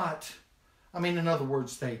 They're not, I mean, in other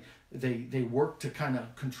words, they work to kind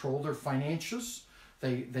of control their finances.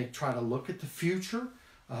 They try to look at the future.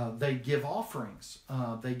 They give offerings.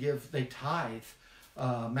 They tithe.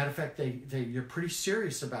 Matter of fact, you're pretty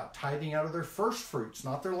serious about tithing out of their first fruits,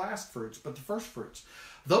 not their last fruits, but the first fruits.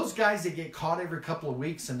 Those guys that get caught every couple of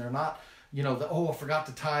weeks and they're not, I forgot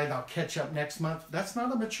to tithe, I'll catch up next month. That's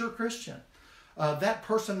not a mature Christian. That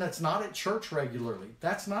person that's not at church regularly,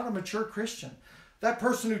 that's not a mature Christian. That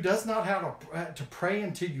person who does not have to pray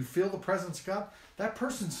until you feel the presence of God, that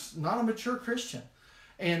person's not a mature Christian.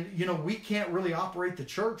 And, we can't really operate the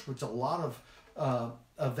church with a lot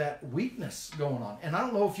of that weakness going on. And I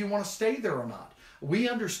don't know if you want to stay there or not. We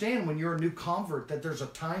understand when you're a new convert that there's a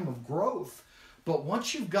time of growth. But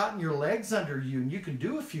once you've gotten your legs under you and you can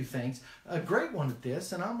do a few things, a great one at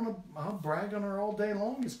this, and I'll brag on her all day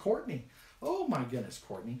long, is Courtney. Oh my goodness,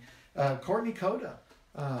 Courtney. Courtney Coda.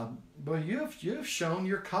 Well, you've shown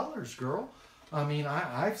your colors, girl. I mean,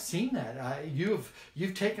 I've seen that. You've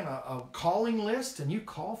taken a calling list and you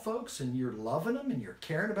call folks and you're loving them and you're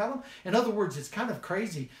caring about them. In other words, it's kind of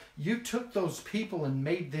crazy. You took those people and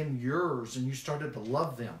made them yours and you started to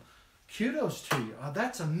love them. Kudos to you. Oh,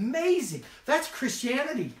 that's amazing. That's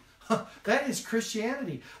Christianity. That is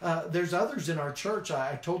Christianity. There's others in our church.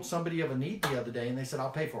 I told somebody of a need the other day and they said, I'll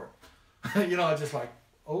pay for it. I was just like,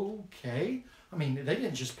 okay. I mean, they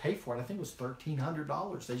didn't just pay for it. I think it was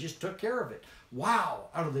 $1,300. They just took care of it. Wow.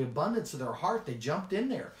 Out of the abundance of their heart, they jumped in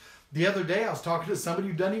there. The other day, I was talking to somebody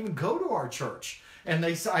who doesn't even go to our church. And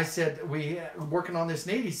I said, we're working on this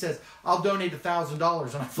need. He says, I'll donate $1,000. And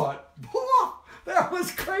I thought, whoa, that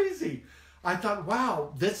was crazy. I thought,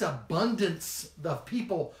 wow, this abundance of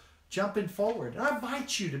people jumping forward. And I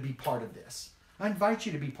invite you to be part of this.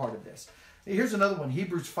 Here's another one,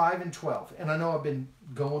 Hebrews 5:12. And I know I've been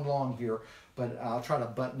going long here, but I'll try to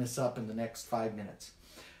button this up in the next 5 minutes.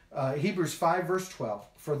 Hebrews 5, verse 12.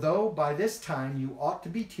 For though by this time you ought to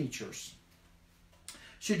be teachers.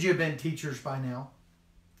 Should you have been teachers by now?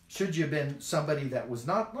 Should you have been somebody that was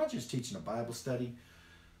not just teaching a Bible study,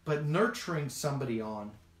 but nurturing somebody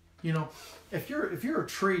on? If you're a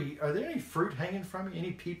tree, are there any fruit hanging from you?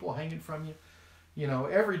 Any people hanging from you?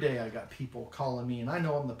 Every day I got people calling me, and I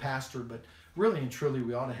know I'm the pastor, but really and truly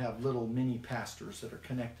we ought to have little mini pastors that are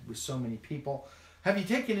connected with so many people. Have you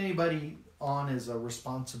taken anybody on as a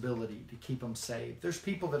responsibility to keep them saved? There's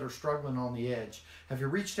people that are struggling on the edge. Have you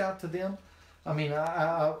reached out to them? I mean,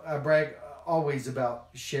 I brag always about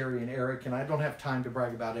Sherry and Eric, and I don't have time to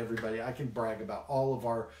brag about everybody. I can brag about all of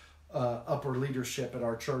our upper leadership at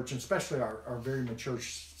our church, and especially our very mature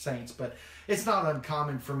saints. But it's not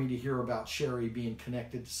uncommon for me to hear about Sherry being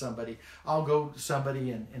connected to somebody. I'll go to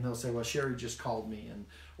somebody and they'll say, well, Sherry just called me.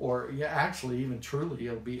 Or actually, even truly,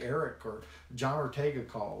 it'll be Eric or John Ortega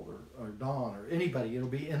called or Don or anybody. It'll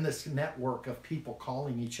be in this network of people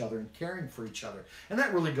calling each other and caring for each other. And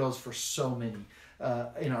that really goes for so many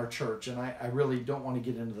in our church. And I really don't want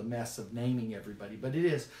to get into the mess of naming everybody, but it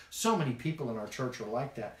is so many people in our church are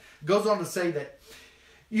like that. It goes on to say that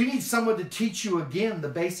you need someone to teach you again the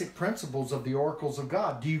basic principles of the oracles of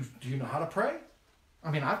God. Do you know how to pray?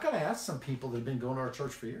 I mean, I've got to ask some people that have been going to our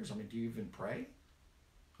church for years. I mean, do you even pray?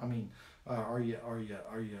 I mean, are you,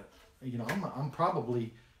 you know, I'm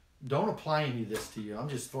probably, don't apply any of this to you. I'm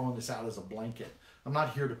just throwing this out as a blanket. I'm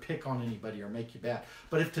not here to pick on anybody or make you bad.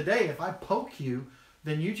 But if I poke you,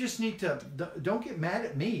 then you just need to, don't get mad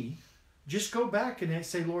at me. Just go back and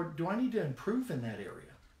say, Lord, do I need to improve in that area?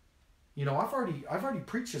 You know, I've already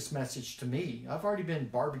preached this message to me. I've already been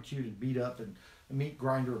barbecued and beat up and a meat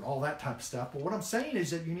grinder and all that type of stuff. But what I'm saying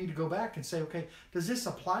is that you need to go back and say, okay, does this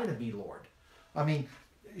apply to me, Lord? I mean,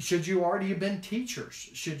 should you already have been teachers?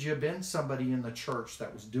 Should you have been somebody in the church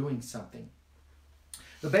that was doing something?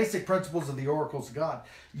 The basic principles of the oracles of God.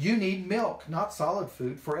 You need milk, not solid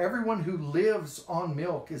food. For everyone who lives on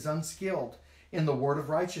milk is unskilled in the word of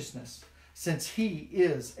righteousness, since he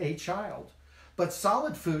is a child. But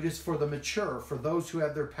solid food is for the mature, for those who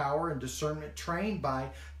have their power and discernment trained by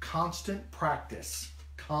constant practice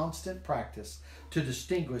to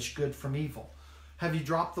distinguish good from evil. Have you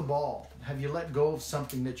dropped the ball? Have you let go of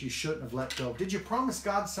something that you shouldn't have let go? Did you promise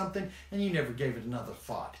God something and you never gave it another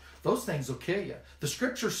thought? Those things will kill you. The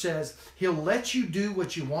scripture says he'll let you do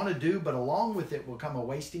what you want to do, but along with it will come a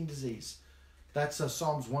wasting disease. That's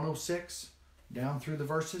Psalms 106, down through the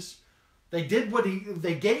verses. They did what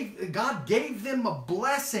God gave them a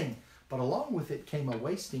blessing, but along with it came a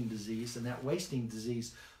wasting disease, and that wasting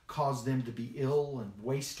disease caused them to be ill and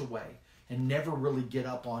waste away and never really get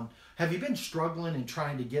up on. Have you been struggling and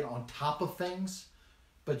trying to get on top of things,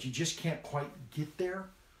 but you just can't quite get there?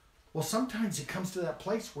 Well, sometimes it comes to that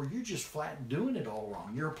place where you're just flat doing it all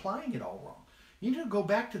wrong. You're applying it all wrong. You need to go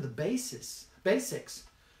back to the basics.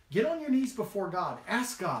 Get on your knees before God.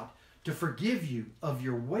 Ask God to forgive you of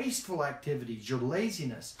your wasteful activities, your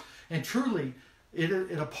laziness. And truly,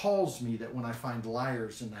 it appalls me that when I find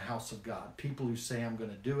liars in the house of God, people who say, I'm going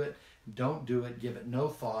to do it, don't do it, give it no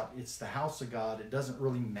thought. It's the house of God. It doesn't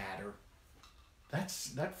really matter.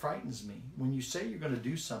 That frightens me. When you say you're going to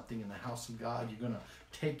do something in the house of God, you're going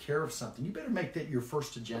to take care of something, you better make that your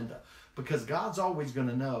first agenda, because God's always going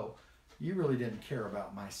to know you really didn't care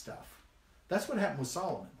about my stuff. That's what happened with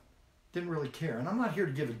Solomon. Didn't really care. And I'm not here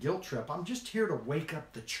to give a guilt trip. I'm just here to wake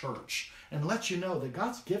up the church and let you know that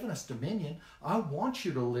God's given us dominion. I want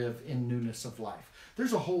you to live in newness of life.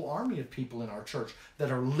 There's a whole army of people in our church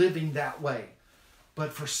that are living that way.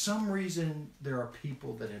 But for some reason, there are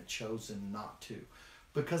people that have chosen not to,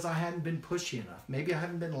 because I hadn't been pushy enough. Maybe I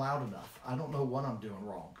haven't been loud enough. I don't know what I'm doing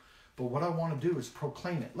wrong. But what I want to do is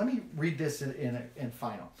proclaim it. Let me read this in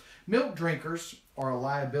final. Milk drinkers are a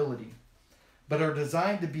liability, but are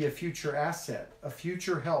designed to be a future asset, a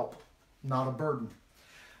future help, not a burden.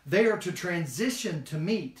 They are to transition to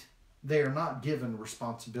meat. They are not given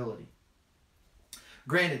responsibility.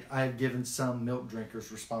 Granted, I have given some milk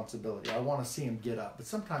drinkers responsibility. I want to see them get up, but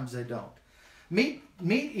sometimes they don't. Meat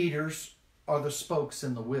eaters are the spokes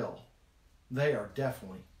in the wheel. They are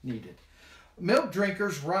definitely needed. Milk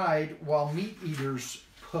drinkers ride while meat eaters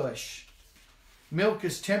push. Milk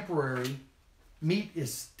is temporary. Meat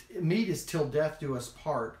is till death do us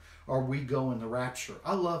part, or we go in the rapture.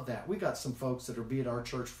 I love that. We got some folks that will be at our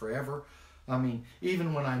church forever. I mean,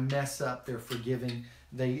 even when I mess up, they're forgiving.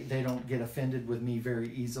 They don't get offended with me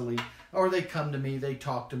very easily. Or they come to me, they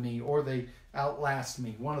talk to me, or they outlast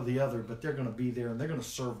me, one or the other, but they're going to be there and they're going to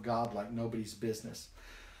serve God like nobody's business.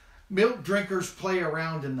 Milk drinkers play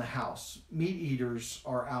around in the house. Meat eaters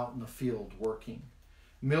are out in the field working.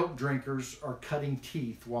 Milk drinkers are cutting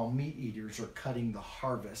teeth while meat eaters are cutting the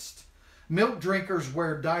harvest. Milk drinkers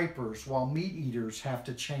wear diapers while meat eaters have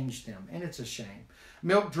to change them, and it's a shame.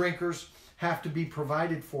 Milk drinkers have to be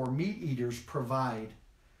provided for. Meat eaters provide.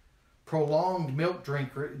 Prolonged milk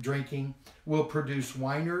drinking will produce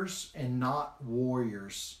whiners and not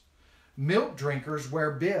warriors. Milk drinkers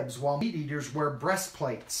wear bibs while meat eaters wear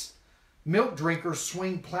breastplates. Milk drinkers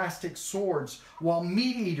swing plastic swords while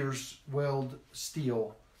meat eaters wield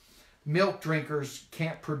steel. Milk drinkers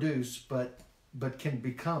can't produce but can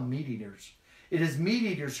become meat eaters. It is meat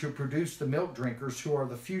eaters who produce the milk drinkers, who are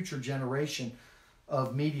the future generation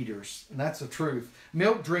of meat eaters. And that's the truth.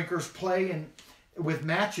 Milk drinkers play with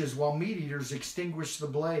matches while meat eaters extinguish the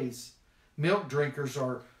blaze. Milk drinkers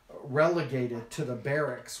are relegated to the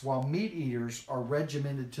barracks while meat eaters are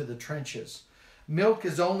regimented to the trenches. Milk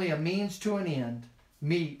is only a means to an end.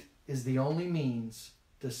 Meat is the only means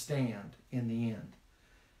to stand in the end.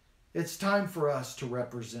 It's time for us to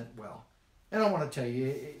represent well. And I want to tell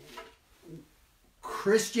you,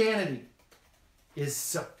 Christianity is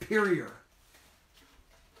superior.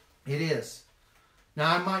 It is.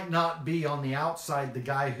 Now, I might not be on the outside the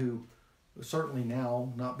guy who, certainly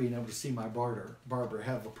now, not being able to see my barber,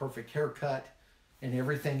 have a perfect haircut, and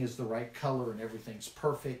everything is the right color and everything's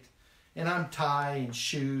perfect, and I'm tie and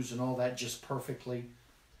shoes and all that just perfectly.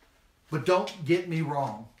 But don't get me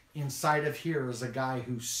wrong. Inside of here is a guy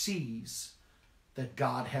who sees that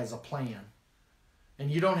God has a plan.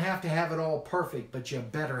 And you don't have to have it all perfect, but you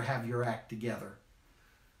better have your act together.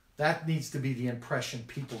 That needs to be the impression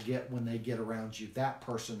people get when they get around you. That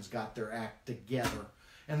person's got their act together.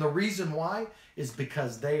 And the reason why is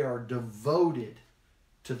because they are devoted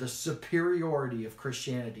to the superiority of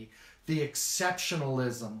Christianity, the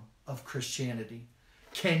exceptionalism of Christianity.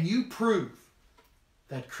 Can you prove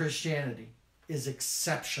that Christianity is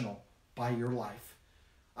exceptional by your life?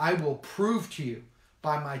 I will prove to you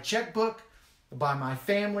by my checkbook, by my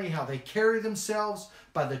family, how they carry themselves,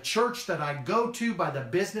 by the church that I go to, by the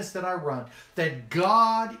business that I run, that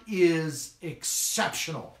God is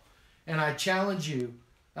exceptional. And I challenge you,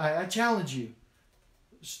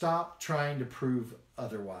 stop trying to prove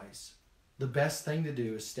otherwise. The best thing to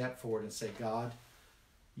do is step forward and say, God,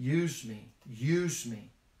 use me, use me.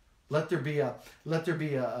 Let there be a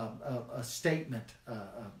statement,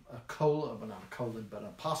 an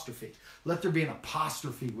apostrophe. Let there be an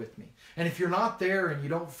apostrophe with me. And if you're not there and you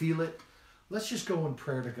don't feel it, let's just go in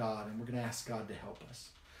prayer to God, and we're going to ask God to help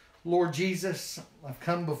us. Lord Jesus, I've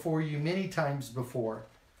come before you many times before,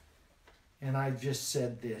 and I've just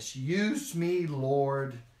said this: use me,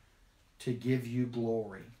 Lord, to give you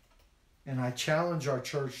glory. And I challenge our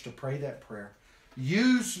church to pray that prayer.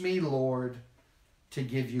 Use me, Lord, to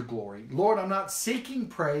give you glory. Lord, I'm not seeking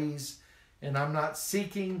praise, and I'm not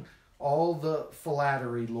seeking all the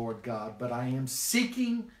flattery, Lord God, but I am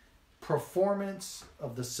seeking performance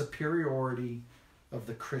of the superiority of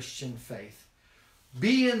the Christian faith.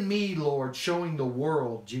 Be in me, Lord, showing the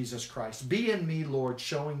world Jesus Christ. Be in me, Lord,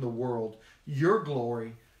 showing the world your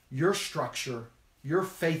glory, your structure, your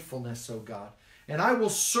faithfulness, oh God. And I will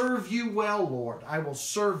serve you well, Lord. I will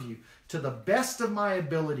serve you to the best of my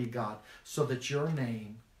ability, God, so that your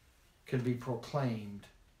name can be proclaimed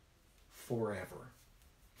forever.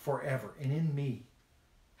 Forever. And in me.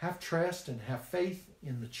 Have trust and have faith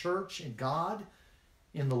in the church, in God,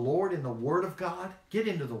 in the Lord, in the Word of God. Get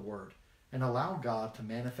into the Word and allow God to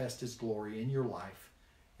manifest His glory in your life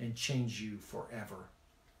and change you forever.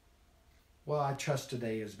 Well, I trust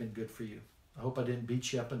today has been good for you. I hope I didn't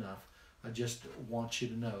beat you up enough. I just want you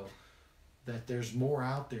to know that there's more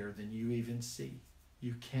out there than you even see.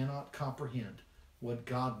 You cannot comprehend what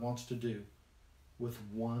God wants to do with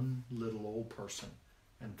one little old person,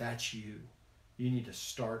 and that's you. You need to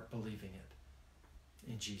start believing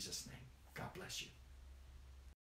it. In Jesus' name, God bless you.